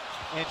defense.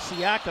 And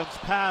Siakam's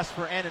pass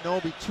for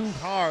Anunoby too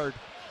hard,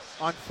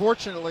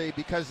 unfortunately,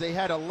 because they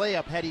had a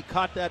layup had he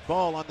caught that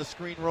ball on the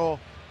screen roll.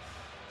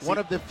 One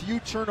of the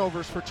few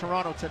turnovers for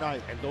Toronto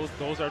tonight. And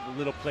those are the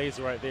little plays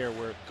right there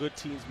where good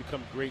teams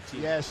become great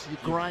teams. Yes, you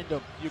grind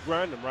them. You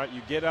grind them, right?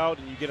 You get out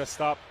and you get a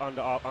stop on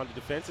the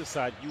defensive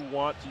side. You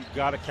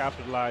got to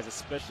capitalize,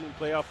 especially in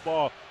playoff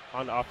ball,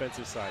 on the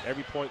offensive side.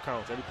 Every point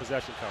counts. Every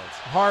possession counts.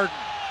 Harden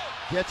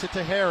gets it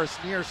to Harris,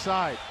 near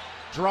side.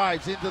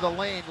 Drives into the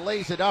lane,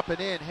 lays it up and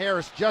in.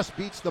 Harris just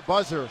beats the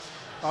buzzer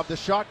of the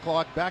shot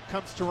clock. Back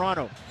comes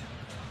Toronto.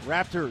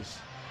 Raptors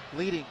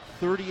leading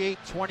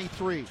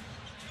 38-23.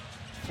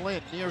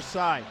 Flynn near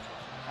side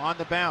on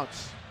the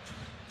bounce.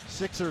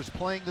 Sixers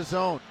playing the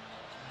zone.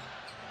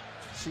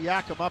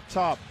 Siakam up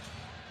top.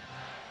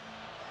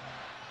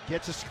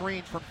 Gets a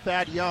screen from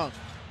Thad Young.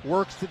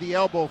 Works to the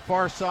elbow,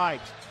 far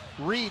side.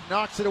 Reed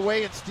knocks it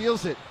away and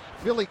steals it.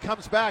 Philly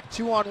comes back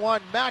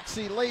 2-on-1.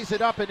 Maxey lays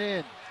it up and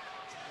in.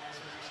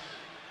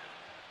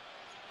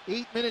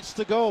 8 minutes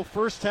to go.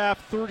 First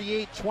half,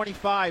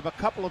 38-25. A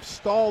couple of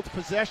stalled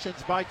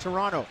possessions by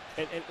Toronto.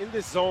 And in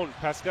this zone,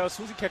 Pascal, as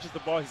soon as he catches the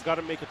ball, he's got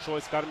to make a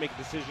choice, got to make a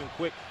decision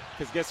quick.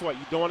 Because guess what?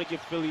 You don't want to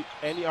give Philly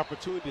any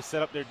opportunity to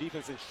set up their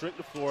defense and shrink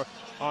the floor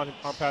on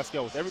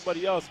Pascal. With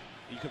everybody else,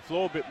 you can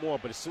flow a bit more.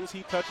 But as soon as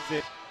he touches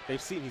it,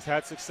 they've seen he's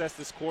had success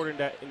this quarter in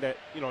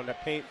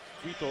that paint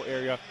free throw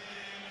area.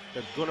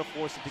 They're going to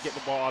force him to get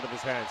the ball out of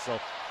his hands. So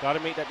got to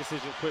make that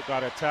decision quick,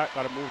 got to attack,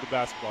 got to move the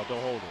basketball.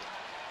 Don't hold it.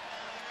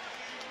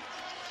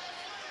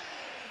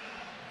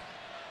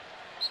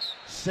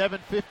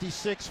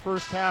 7:56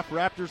 first half.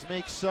 Raptors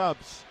make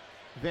subs.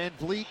 Van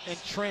Vliet and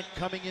Trent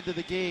coming into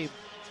the game.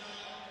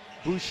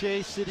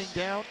 Boucher sitting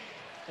down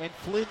and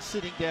Flynn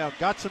sitting down.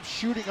 Got some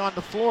shooting on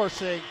the floor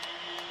saying,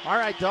 all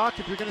right, Doc,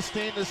 if you're going to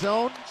stay in the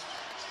zone,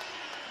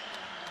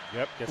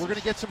 we're going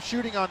to get some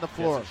shooting on the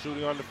floor. Get some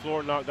shooting on the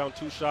floor, knock down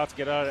 2 shots,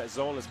 get out of that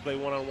zone, let's play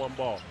one-on-one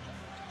ball.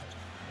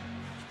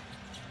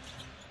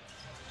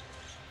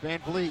 Van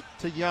Vliet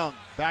to Young.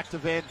 Back to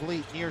Van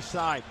Vliet, near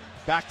side.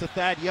 Back to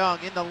Thad Young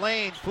in the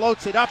lane,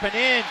 floats it up and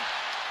in.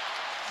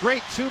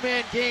 Great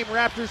two-man game.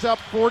 Raptors up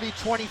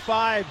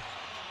 40-25,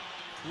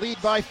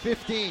 lead by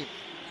 15.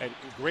 And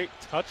great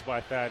touch by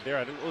Thad there.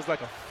 It was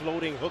like a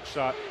floating hook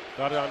shot.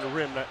 Got it on the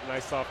rim.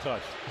 Nice soft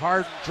touch.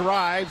 Harden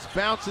drives,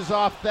 bounces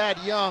off Thad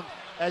Young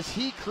as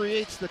he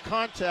creates the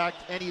contact,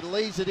 and he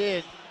lays it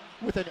in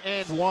with an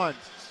and one.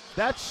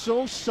 That's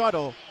so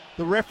subtle,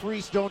 the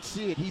referees don't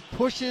see it. He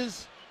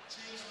pushes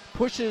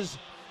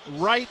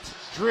right,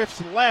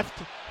 drifts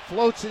left,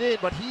 floats it in,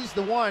 but he's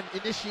the one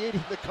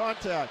initiating the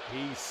contact.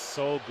 He's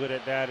so good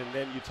at that. And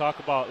then you talk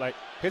about like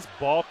his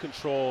ball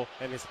control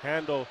and his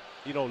handle,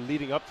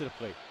 leading up to the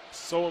play.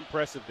 So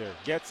impressive there.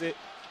 Gets it.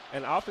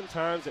 And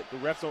oftentimes the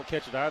refs don't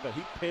catch it either.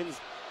 He pins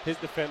his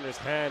defender's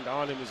hand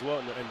on him as well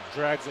and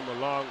drags him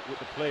along with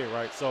the play,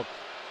 right? So,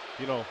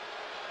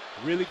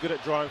 really good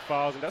at drawing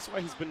fouls. And that's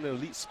why he's been an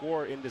elite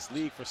scorer in this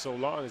league for so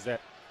long, is that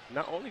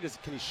not only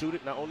can he shoot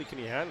it, not only can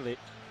he handle it,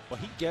 but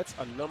he gets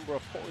a number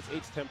of points,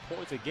 8 to 10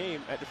 points a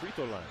game at the free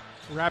throw line.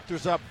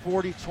 Raptors up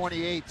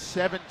 40-28,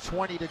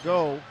 7:20 to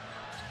go.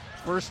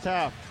 First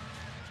half.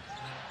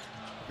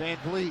 Van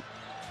Vliet,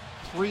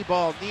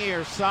 3-ball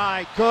near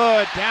side,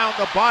 good, down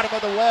the bottom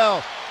of the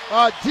well.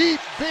 A deep,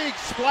 big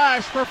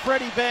splash for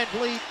Freddie Van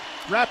Vliet.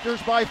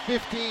 Raptors by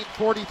 15,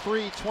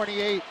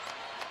 43-28.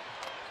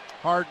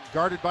 Harden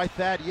guarded by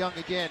Thad Young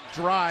again,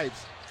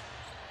 drives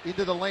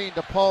into the lane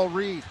to Paul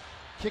Reed.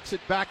 Kicks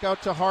it back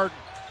out to Harden.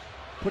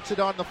 Puts it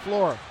on the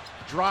floor,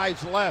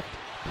 drives left,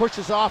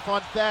 pushes off on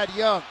Thad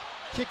Young,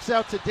 kicks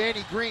out to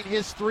Danny Green.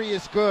 His 3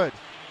 is good.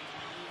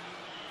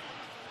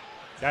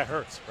 That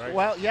hurts, right?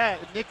 Well, yeah,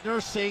 Nick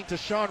Nurse saying to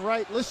Sean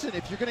Wright, listen,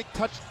 if you're going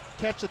to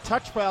catch the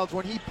touch fouls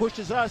when he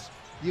pushes us,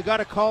 you got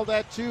to call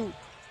that too.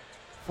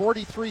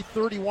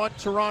 43-31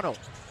 Toronto.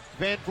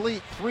 Van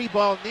Vliet,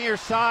 3-ball near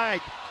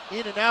side,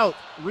 in and out,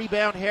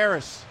 rebound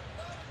Harris.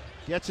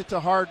 Gets it to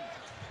Harden.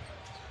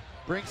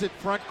 Brings it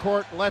front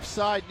court, left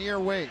side, near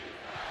wing.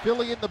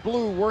 Philly in the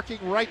blue, working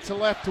right to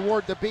left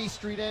toward the Bay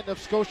Street end of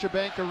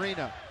Scotiabank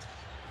Arena.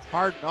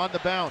 Harden on the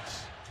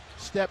bounce.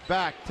 Step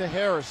back to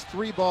Harris.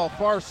 3-ball,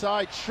 far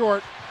side,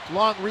 short.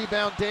 Long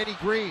rebound, Danny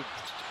Green.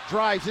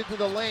 Drives into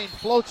the lane,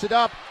 floats it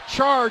up.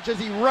 Charge as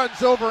he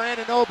runs over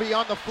Anunoby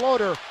on the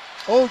floater.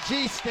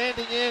 OG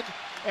standing in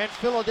and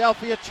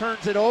Philadelphia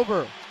turns it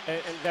over.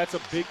 And that's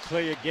a big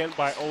play again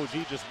by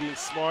OG, just being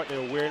smart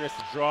and awareness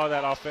to draw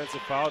that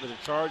offensive foul to the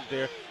charge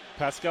there.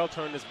 Pascal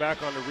turned his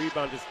back on the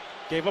rebound, just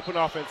gave up an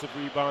offensive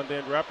rebound.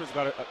 Then Raptors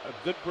got a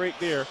good break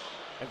there.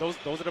 And those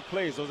are the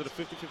plays. Those are the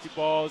 50-50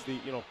 balls, the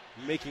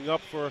making up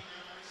for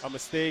a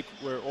mistake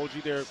where OG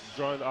there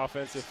drawing the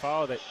offensive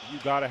foul that you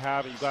got to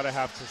have, and you got to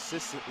have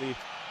consistently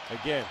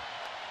again.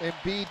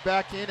 Embiid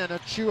back in, and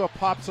Achua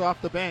pops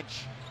off the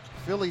bench.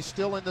 Philly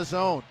still in the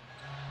zone.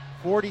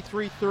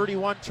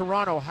 43-31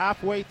 Toronto,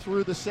 halfway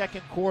through the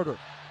second quarter.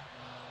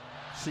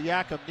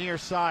 Siakam near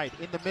side,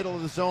 in the middle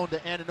of the zone to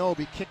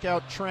Anunoby. Kick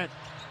out Trent.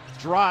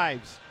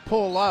 Drives,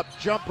 pull up,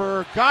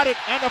 jumper, got it,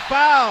 and a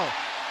foul.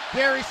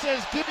 Gary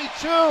says, give me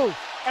two,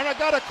 and I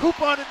got a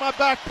coupon in my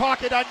back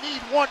pocket. I need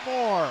one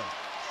more.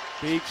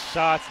 Big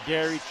shots,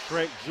 Gary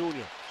Trent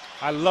Jr.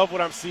 I love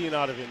what I'm seeing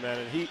out of him, man.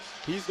 And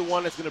he's the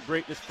one that's going to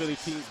break this Philly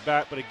team's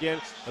back. But again,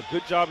 a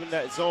good job in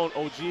that zone.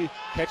 OG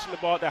catching the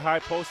ball at that high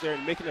post there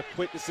and making a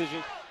quick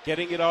decision,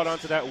 getting it out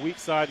onto that weak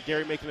side.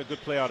 Gary making a good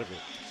play out of it.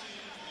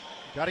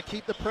 Got to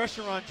keep the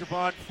pressure on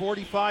Javon.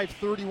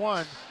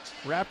 45-31.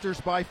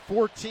 Raptors by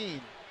 14.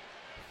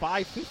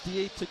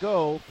 5:58 to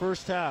go,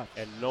 first half.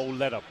 And no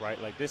let up,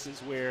 right? Like this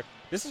is where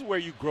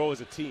you grow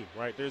as a team,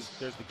 right? There's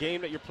the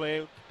game that you're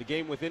playing, the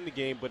game within the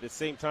game, but at the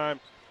same time,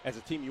 as a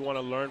team, you want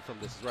to learn from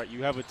this, right?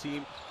 You have a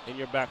team in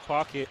your back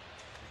pocket.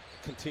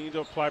 Continue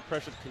to apply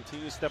pressure,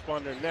 continue to step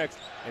on their necks,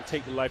 and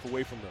take the life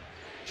away from them.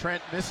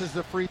 Trent misses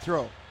the free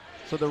throw.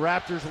 So the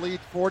Raptors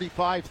lead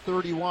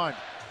 45-31.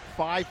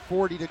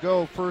 5:40 to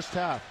go, first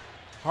half.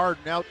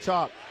 Harden out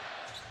top.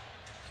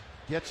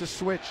 Gets a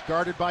switch,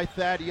 guarded by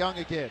Thad Young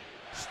again.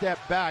 Step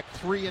back,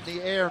 three in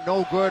the air,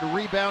 no good.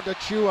 Rebound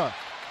Achua.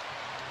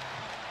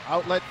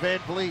 Outlet Van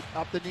Vliet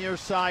up the near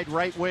side,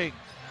 right wing.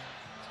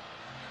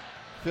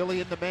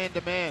 Philly in the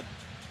man-to-man.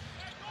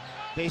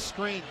 They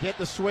screen, get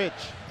the switch.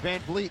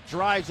 Van Vliet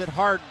drives at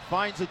Harden,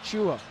 finds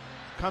Achua.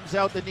 Comes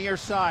out the near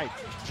side,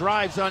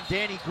 drives on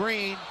Danny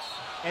Green,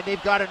 and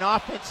they've got an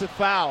offensive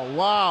foul.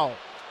 Wow.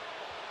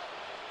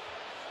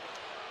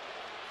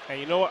 And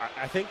you know what?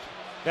 I think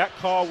that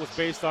call was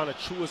based on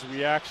Achua's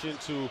reaction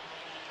to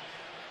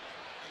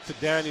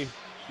Danny,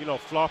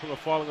 flopping or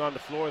falling on the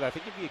floor. I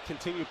think if he had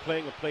continued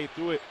playing and played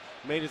through it,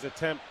 made his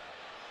attempt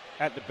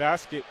at the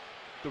basket,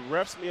 the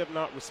refs may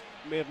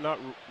have not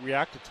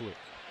reacted to it.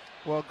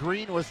 Well,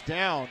 Green was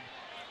down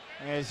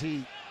as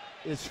he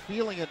is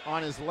feeling it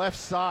on his left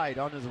side,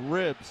 on his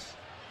ribs,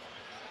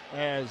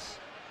 as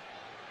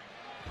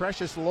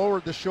Precious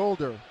lowered the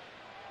shoulder.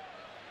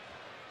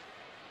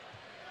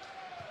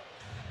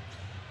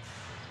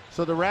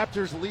 So the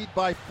Raptors lead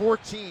by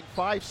 14,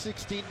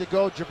 5:16 to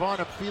go. Javon,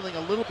 I'm feeling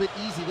a little bit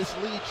easy. This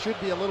lead should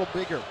be a little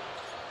bigger.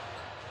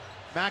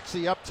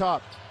 Maxey up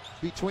top,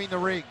 between the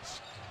rings.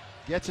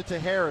 Gets it to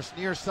Harris,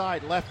 near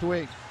side, left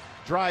wing.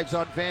 Drives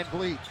on Van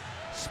Vliet.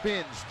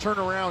 Spins,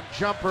 turnaround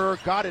jumper,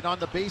 got it on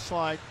the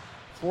baseline.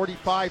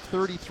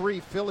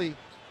 45-33, Philly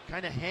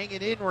kind of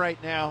hanging in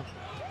right now.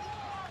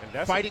 And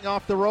that's fighting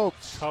off the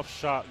ropes. Tough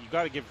shot. You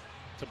got to give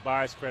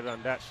Tobias credit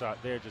on that shot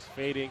there, just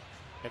fading.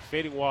 And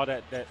fading while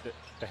the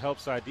help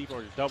side defense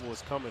or the double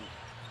is coming.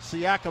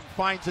 Siakam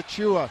finds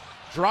Achua,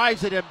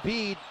 drives at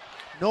Embiid.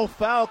 No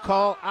foul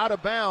call, out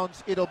of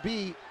bounds. It'll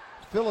be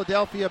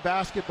Philadelphia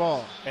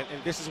basketball. And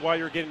this is why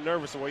you're getting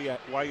nervous and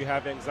why you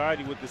have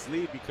anxiety with this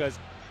lead, because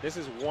this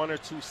is one or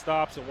two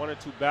stops and one or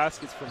two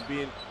baskets from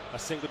being a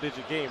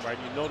single-digit game, right?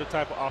 You know the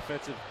type of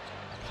offensive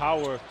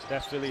power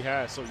that Philly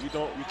has, so you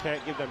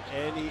can't give them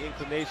any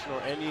inclination or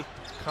any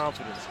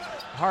confidence.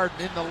 Harden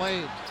in the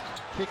lane.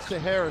 Kicks to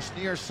Harris,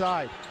 near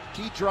side.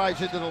 He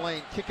drives into the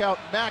lane. Kick out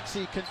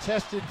Maxey,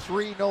 contested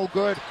three, no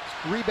good.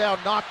 Rebound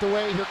knocked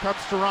away. Here comes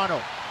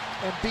Toronto.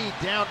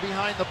 Embiid down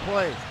behind the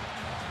play.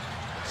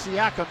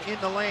 Siakam in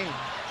the lane.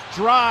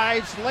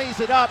 Drives,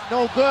 lays it up,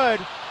 no good.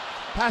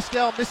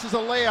 Pascal misses a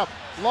layup.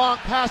 Long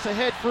pass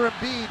ahead for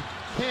Embiid.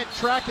 Can't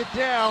track it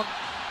down.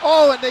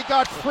 Oh, and they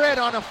got Fred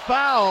on a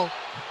foul,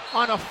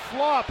 on a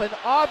flop, an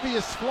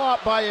obvious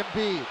flop by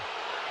Embiid.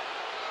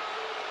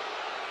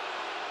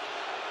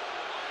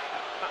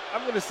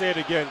 I'm going to say it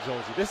again,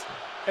 Jonesy. This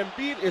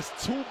Embiid is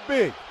too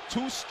big,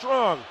 too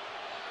strong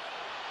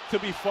to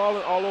be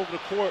falling all over the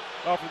court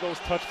off of those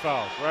touch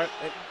fouls, right?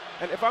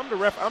 And if I'm the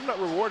ref, I'm not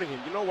rewarding him.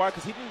 You know why?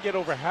 Because he didn't get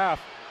over half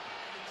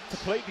to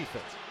play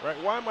defense,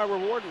 right? Why am I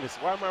rewarding this?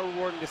 Why am I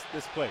rewarding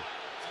this play?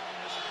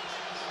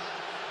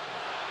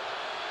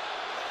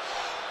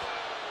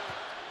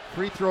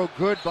 Free throw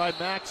good by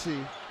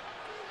Maxey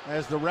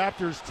as the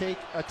Raptors take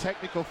a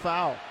technical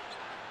foul.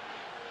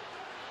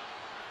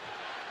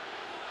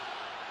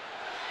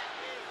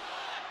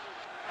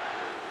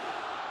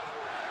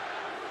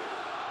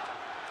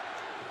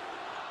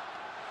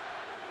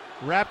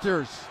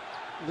 Raptors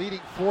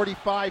leading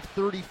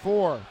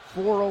 45-34,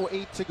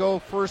 4:08 to go,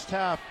 first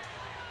half.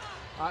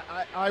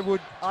 I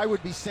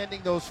would be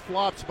sending those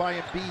flops by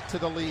Embiid to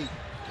the league.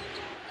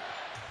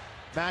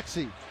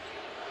 Maxey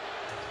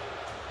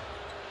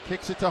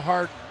kicks it to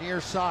Harden,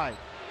 near side,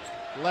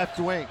 left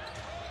wing,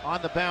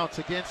 on the bounce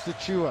against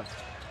Achua.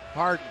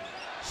 Harden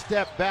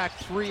Step back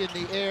three in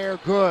the air,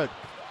 good.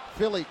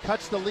 Philly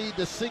cuts the lead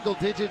to single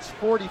digits,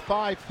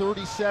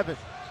 45-37.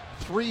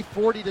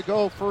 3:40 to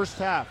go first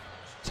half.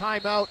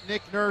 Timeout,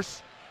 Nick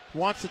Nurse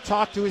wants to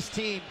talk to his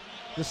team.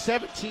 The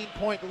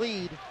 17-point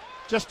lead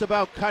just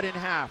about cut in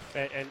half.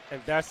 And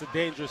that's the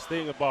dangerous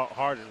thing about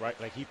Harden, right?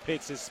 Like, he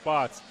picks his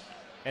spots,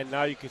 and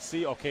now you can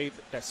see, okay,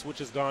 that switch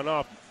has gone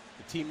off.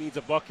 The team needs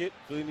a bucket.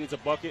 Philly needs a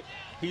bucket.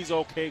 He's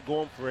okay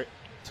going for it.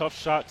 Tough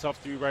shot, tough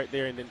three right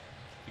there, and then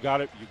you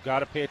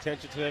gotta pay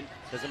attention to him.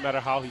 Doesn't matter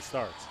how he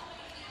starts.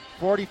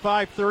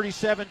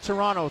 45-37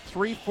 Toronto,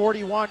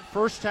 3:41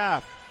 first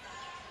half.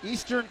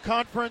 Eastern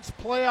Conference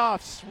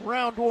Playoffs,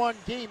 Round 1,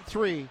 Game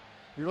 3.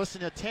 You're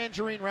listening to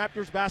Tangerine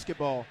Raptors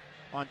basketball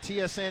on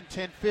TSN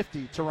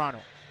 1050 Toronto.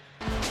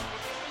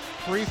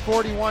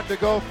 3:41 to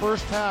go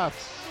first half.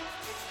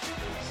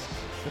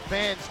 The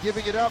fans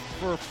giving it up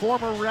for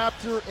former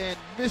Raptor and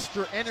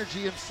Mr.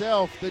 Energy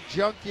himself, the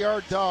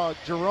Junkyard Dog,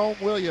 Jerome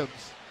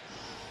Williams,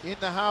 in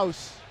the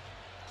house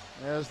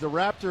as the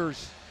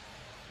Raptors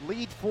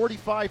lead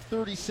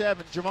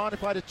 45-37. Javon,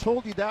 if I'd have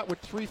told you that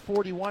with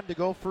 3:41 to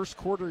go first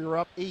quarter, you're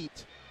up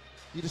 8,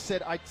 you'd have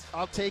said,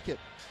 I'll take it.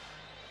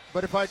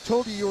 But if I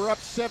told you were up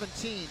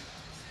 17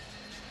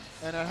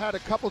 and I had a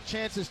couple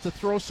chances to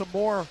throw some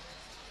more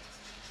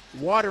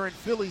water in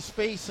Philly's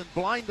face and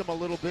blind them a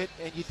little bit,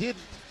 and you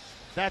didn't,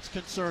 that's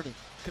concerning.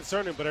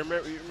 But I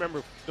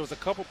remember there was a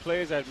couple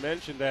plays I had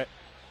mentioned that,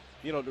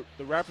 you know,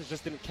 the Raptors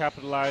just didn't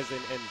capitalize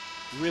and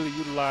really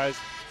utilize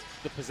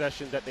the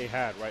possession that they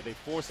had, right? They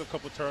forced a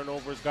couple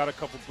turnovers, got a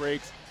couple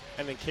breaks,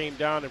 and then came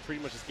down and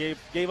pretty much just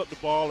gave up the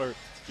ball or,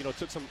 you know,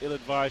 took some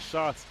ill-advised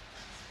shots.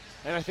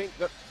 And I think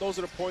that those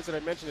are the points that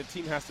I mentioned the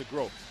team has to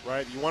grow,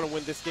 right? You want to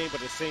win this game,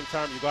 but at the same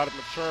time, you got to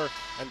mature,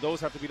 and those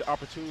have to be the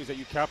opportunities that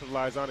you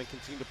capitalize on and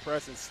continue to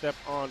press and step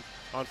on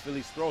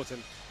Philly's throats.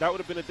 And that would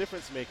have been a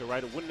difference maker,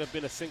 right? It wouldn't have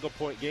been a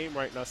single-point game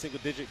right now,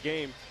 single-digit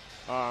game.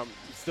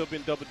 It's still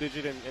been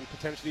double-digit and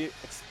potentially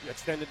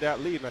extended that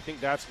lead. And I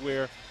think that's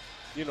where,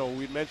 you know,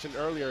 we mentioned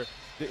earlier,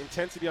 the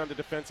intensity on the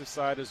defensive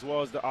side as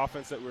well as the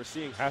offense that we're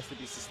seeing has to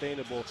be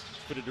sustainable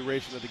for the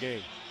duration of the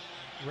game.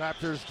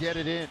 Raptors get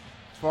it in.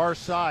 Far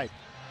side.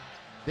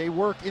 They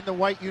work in the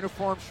white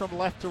uniforms from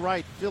left to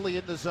right. Philly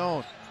in the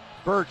zone.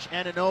 Birch,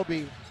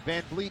 Anunoby,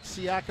 Van Vliet,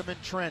 Siakam, and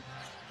Trent.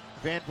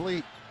 Van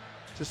Vliet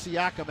to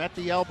Siakam at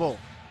the elbow.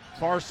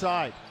 Far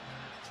side.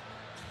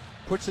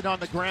 Puts it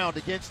on the ground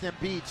against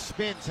Embiid.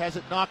 Spins, has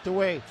it knocked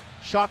away.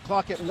 Shot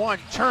clock at 1.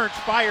 Turns,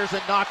 fires,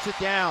 and knocks it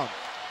down.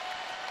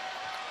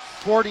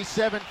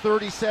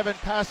 47-37.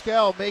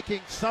 Pascal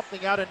making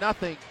something out of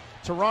nothing.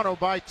 Toronto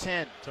by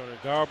 10. Turning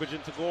garbage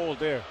into gold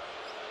there.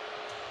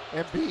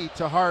 Embiid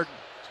to Harden.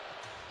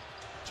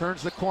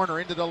 Turns the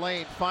corner into the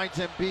lane. Finds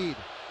Embiid.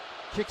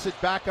 Kicks it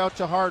back out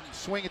to Harden.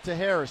 Swing it to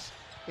Harris.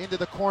 Into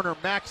the corner.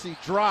 Maxey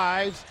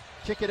drives.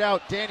 Kick it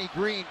out. Danny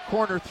Green.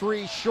 Corner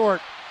three.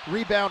 Short.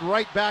 Rebound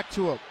right back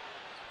to him.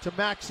 To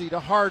Maxey. To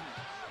Harden.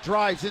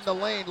 Drives in the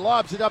lane.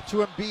 Lobs it up to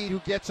Embiid, who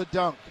gets a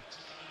dunk.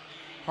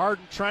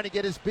 Harden trying to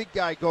get his big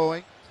guy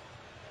going.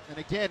 And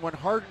again, when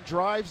Harden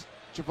drives,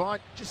 Javon,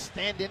 just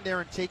stand in there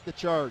and take the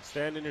charge.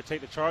 Stand in there,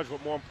 take the charge,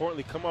 but more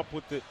importantly, come up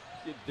with the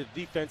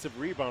defensive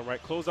rebound,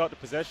 right? Close out the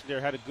possession there.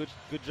 Had a good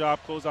job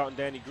close out in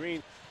Danny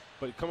Green,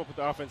 but come up with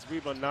the offensive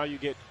rebound. Now you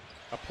get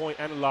a point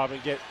and a lob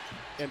and get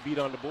Embiid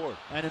on the board.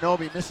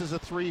 Anunoby misses a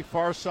three,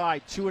 far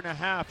side.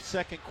 2.5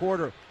 second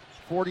quarter.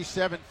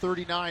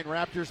 47-39.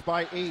 Raptors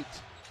by 8.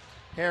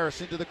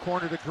 Harris into the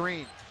corner to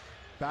Green.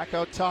 Back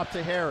out top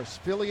to Harris.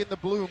 Philly in the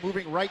blue,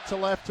 moving right to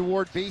left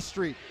toward Bay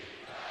Street.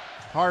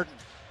 Harden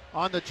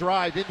on the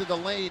drive into the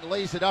lane,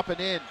 lays it up and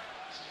in.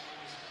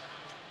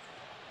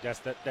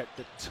 That's a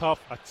tough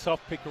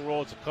pick and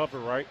roll to cover,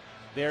 right?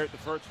 There, the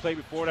first play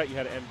before that, you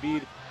had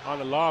Embiid on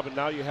the lob, and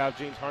now you have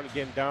James Harden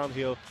getting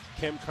downhill.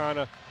 Kim kind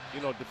of,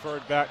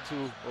 deferred back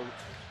to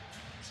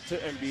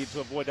Embiid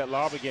to avoid that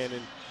lob again,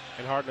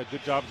 and Harden a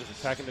good job just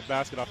attacking the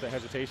basket off that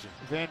hesitation.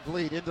 Van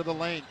Vliet into the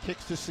lane,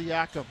 kicks to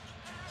Siakam.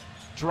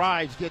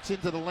 Drives, gets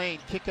into the lane,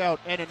 kick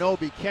out,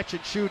 Anunoby, catch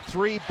and shoot,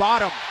 three,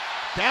 bottom.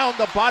 Down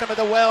the bottom of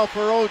the well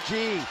for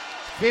OG.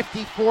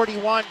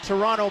 50-41,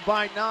 Toronto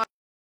by 9.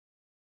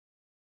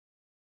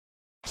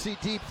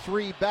 Deep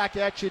three, back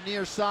at you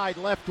near side,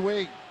 left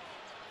wing.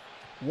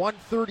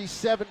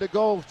 1:37 to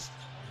go,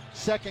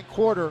 second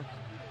quarter.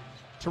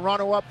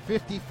 Toronto up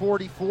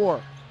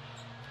 50-44.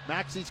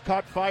 Maxey's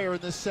caught fire in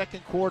this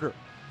second quarter.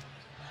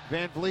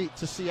 Van Vliet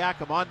to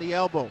Siakam on the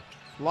elbow.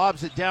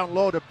 Lobs it down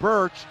low to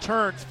Birch.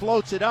 Turns,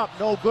 floats it up,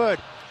 no good.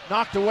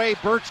 Knocked away,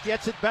 Birch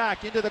gets it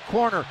back into the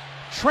corner.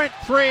 Trent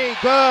three,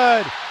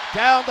 good.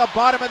 Down the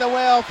bottom of the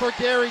well for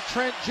Gary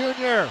Trent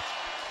Jr.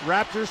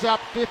 Raptors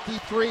up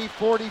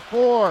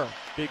 53-44.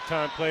 Big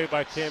time play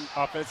by Kim.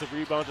 Offensive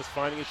rebound, just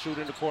finding a shooter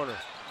in the corner.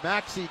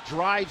 Maxey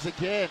drives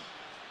again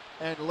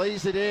and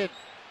lays it in.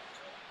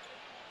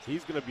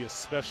 He's going to be a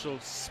special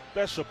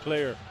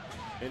player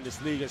in this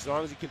league as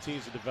long as he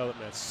continues to develop,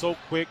 man. So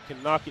quick,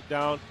 can knock it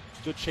down,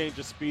 good change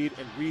of speed,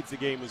 and reads the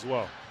game as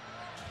well.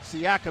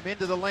 Siakam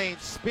into the lane,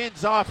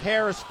 spins off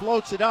Harris,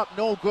 floats it up,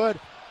 no good.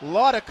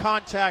 Lot of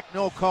contact,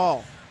 no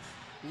call.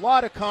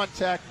 Lot of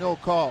contact, no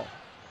call.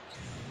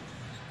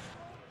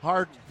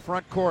 Harden,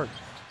 front court,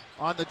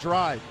 on the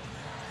drive.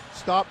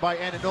 Stopped by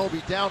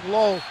Anunoby, down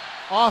low,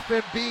 off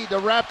Embiid. The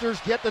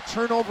Raptors get the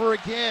turnover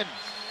again.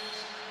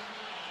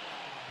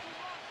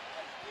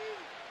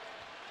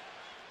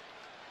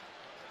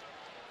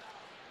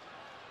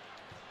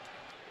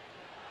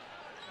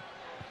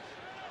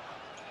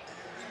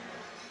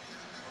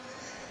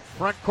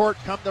 Front court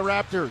come the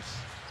Raptors.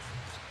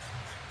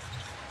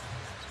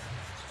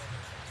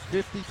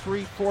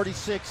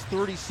 53-46,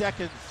 30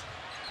 seconds.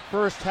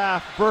 First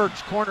half,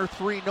 Birch, corner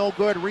three, no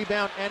good.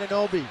 Rebound,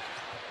 Anunoby.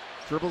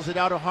 Dribbles it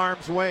out of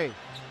harm's way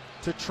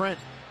to Trent.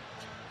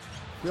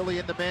 Philly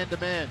in the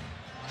man-to-man.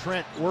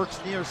 Trent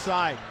works near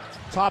side.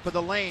 Top of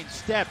the lane,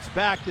 steps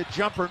back, the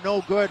jumper,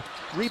 no good.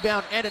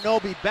 Rebound,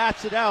 Anunoby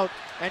bats it out,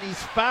 and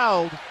he's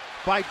fouled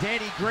by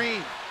Danny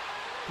Green.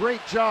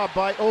 Great job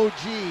by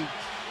OG.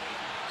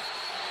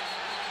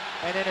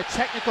 And then a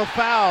technical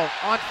foul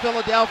on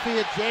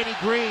Philadelphia, Danny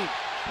Green.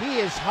 He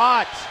is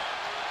hot.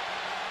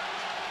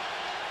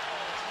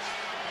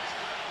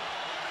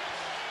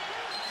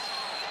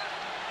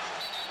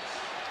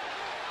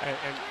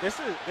 And this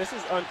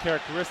is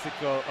uncharacteristic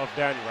of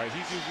Danny, right?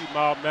 He's usually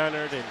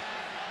mild-mannered and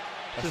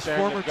his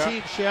former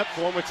team, Shep.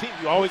 Former team.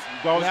 You always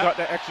got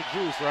that extra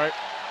juice, right?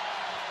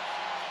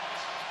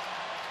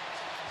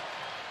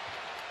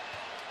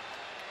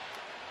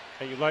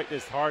 And you like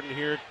this Harden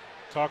here,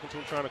 talking to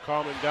him, trying to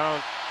calm him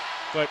down.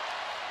 But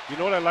you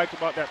know what I like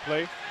about that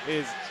play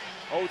is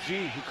OG,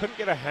 he couldn't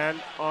get a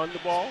hand on the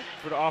ball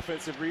for the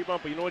offensive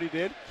rebound, but you know what he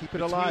did? Keep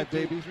it alive,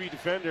 baby. Three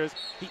defenders,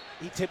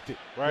 he tipped it,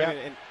 right?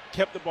 Yep. And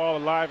kept the ball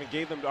alive and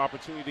gave them the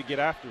opportunity to get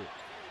after it.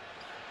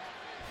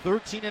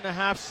 13 and a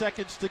half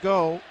seconds to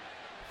go.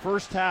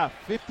 First half,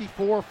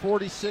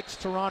 54-46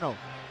 Toronto.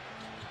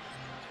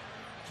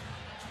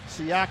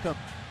 Siakam,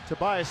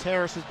 Tobias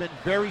Harris has been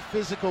very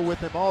physical with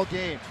him all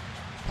game.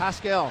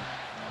 Pascal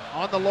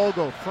on the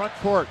logo, front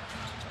court.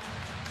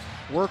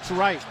 Works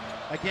right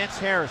against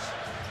Harris.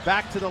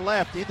 Back to the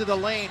left, into the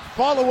lane.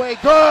 Fall away,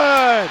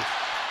 good!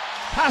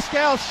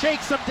 Pascal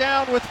shakes him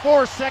down with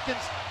 4 seconds,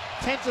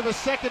 tenths of a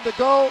second to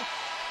go.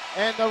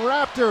 And the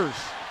Raptors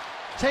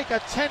take a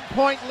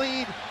 10-point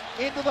lead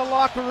into the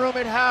locker room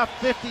at half,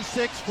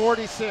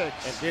 56-46.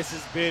 And this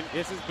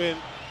has been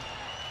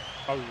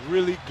a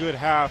really good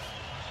half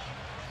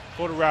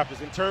for the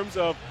Raptors in terms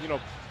of,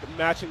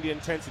 matching the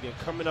intensity and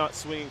coming out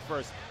swinging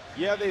first.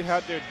 Yeah, they've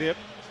had their dip,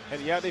 and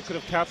yeah, they could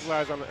have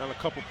capitalized on a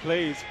couple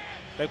plays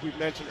like we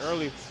mentioned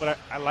earlier, but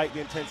I like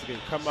the intensity.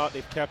 They've come out,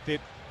 they've kept it,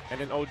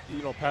 and then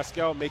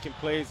Pascal making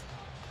plays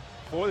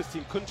for this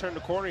team. Couldn't turn the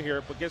corner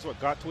here, but guess what?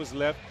 Got to his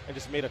left and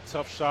just made a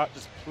tough shot,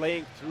 just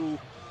playing through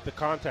the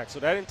contact. So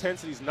that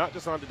intensity is not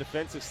just on the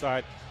defensive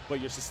side, but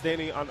you're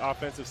sustaining on the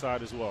offensive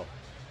side as well.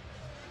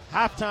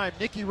 Halftime,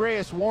 Nicky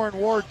Reyes, Warren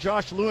Ward,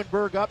 Josh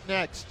Lewenberg up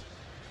next.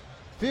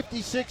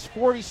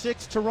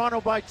 56-46,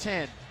 Toronto by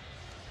 10.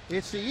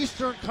 It's the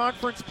Eastern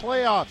Conference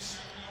playoffs.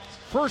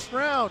 First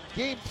round,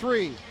 game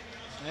 3.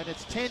 And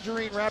it's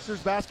Tangerine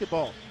Raptors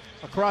basketball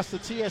across the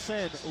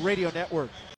TSN radio network.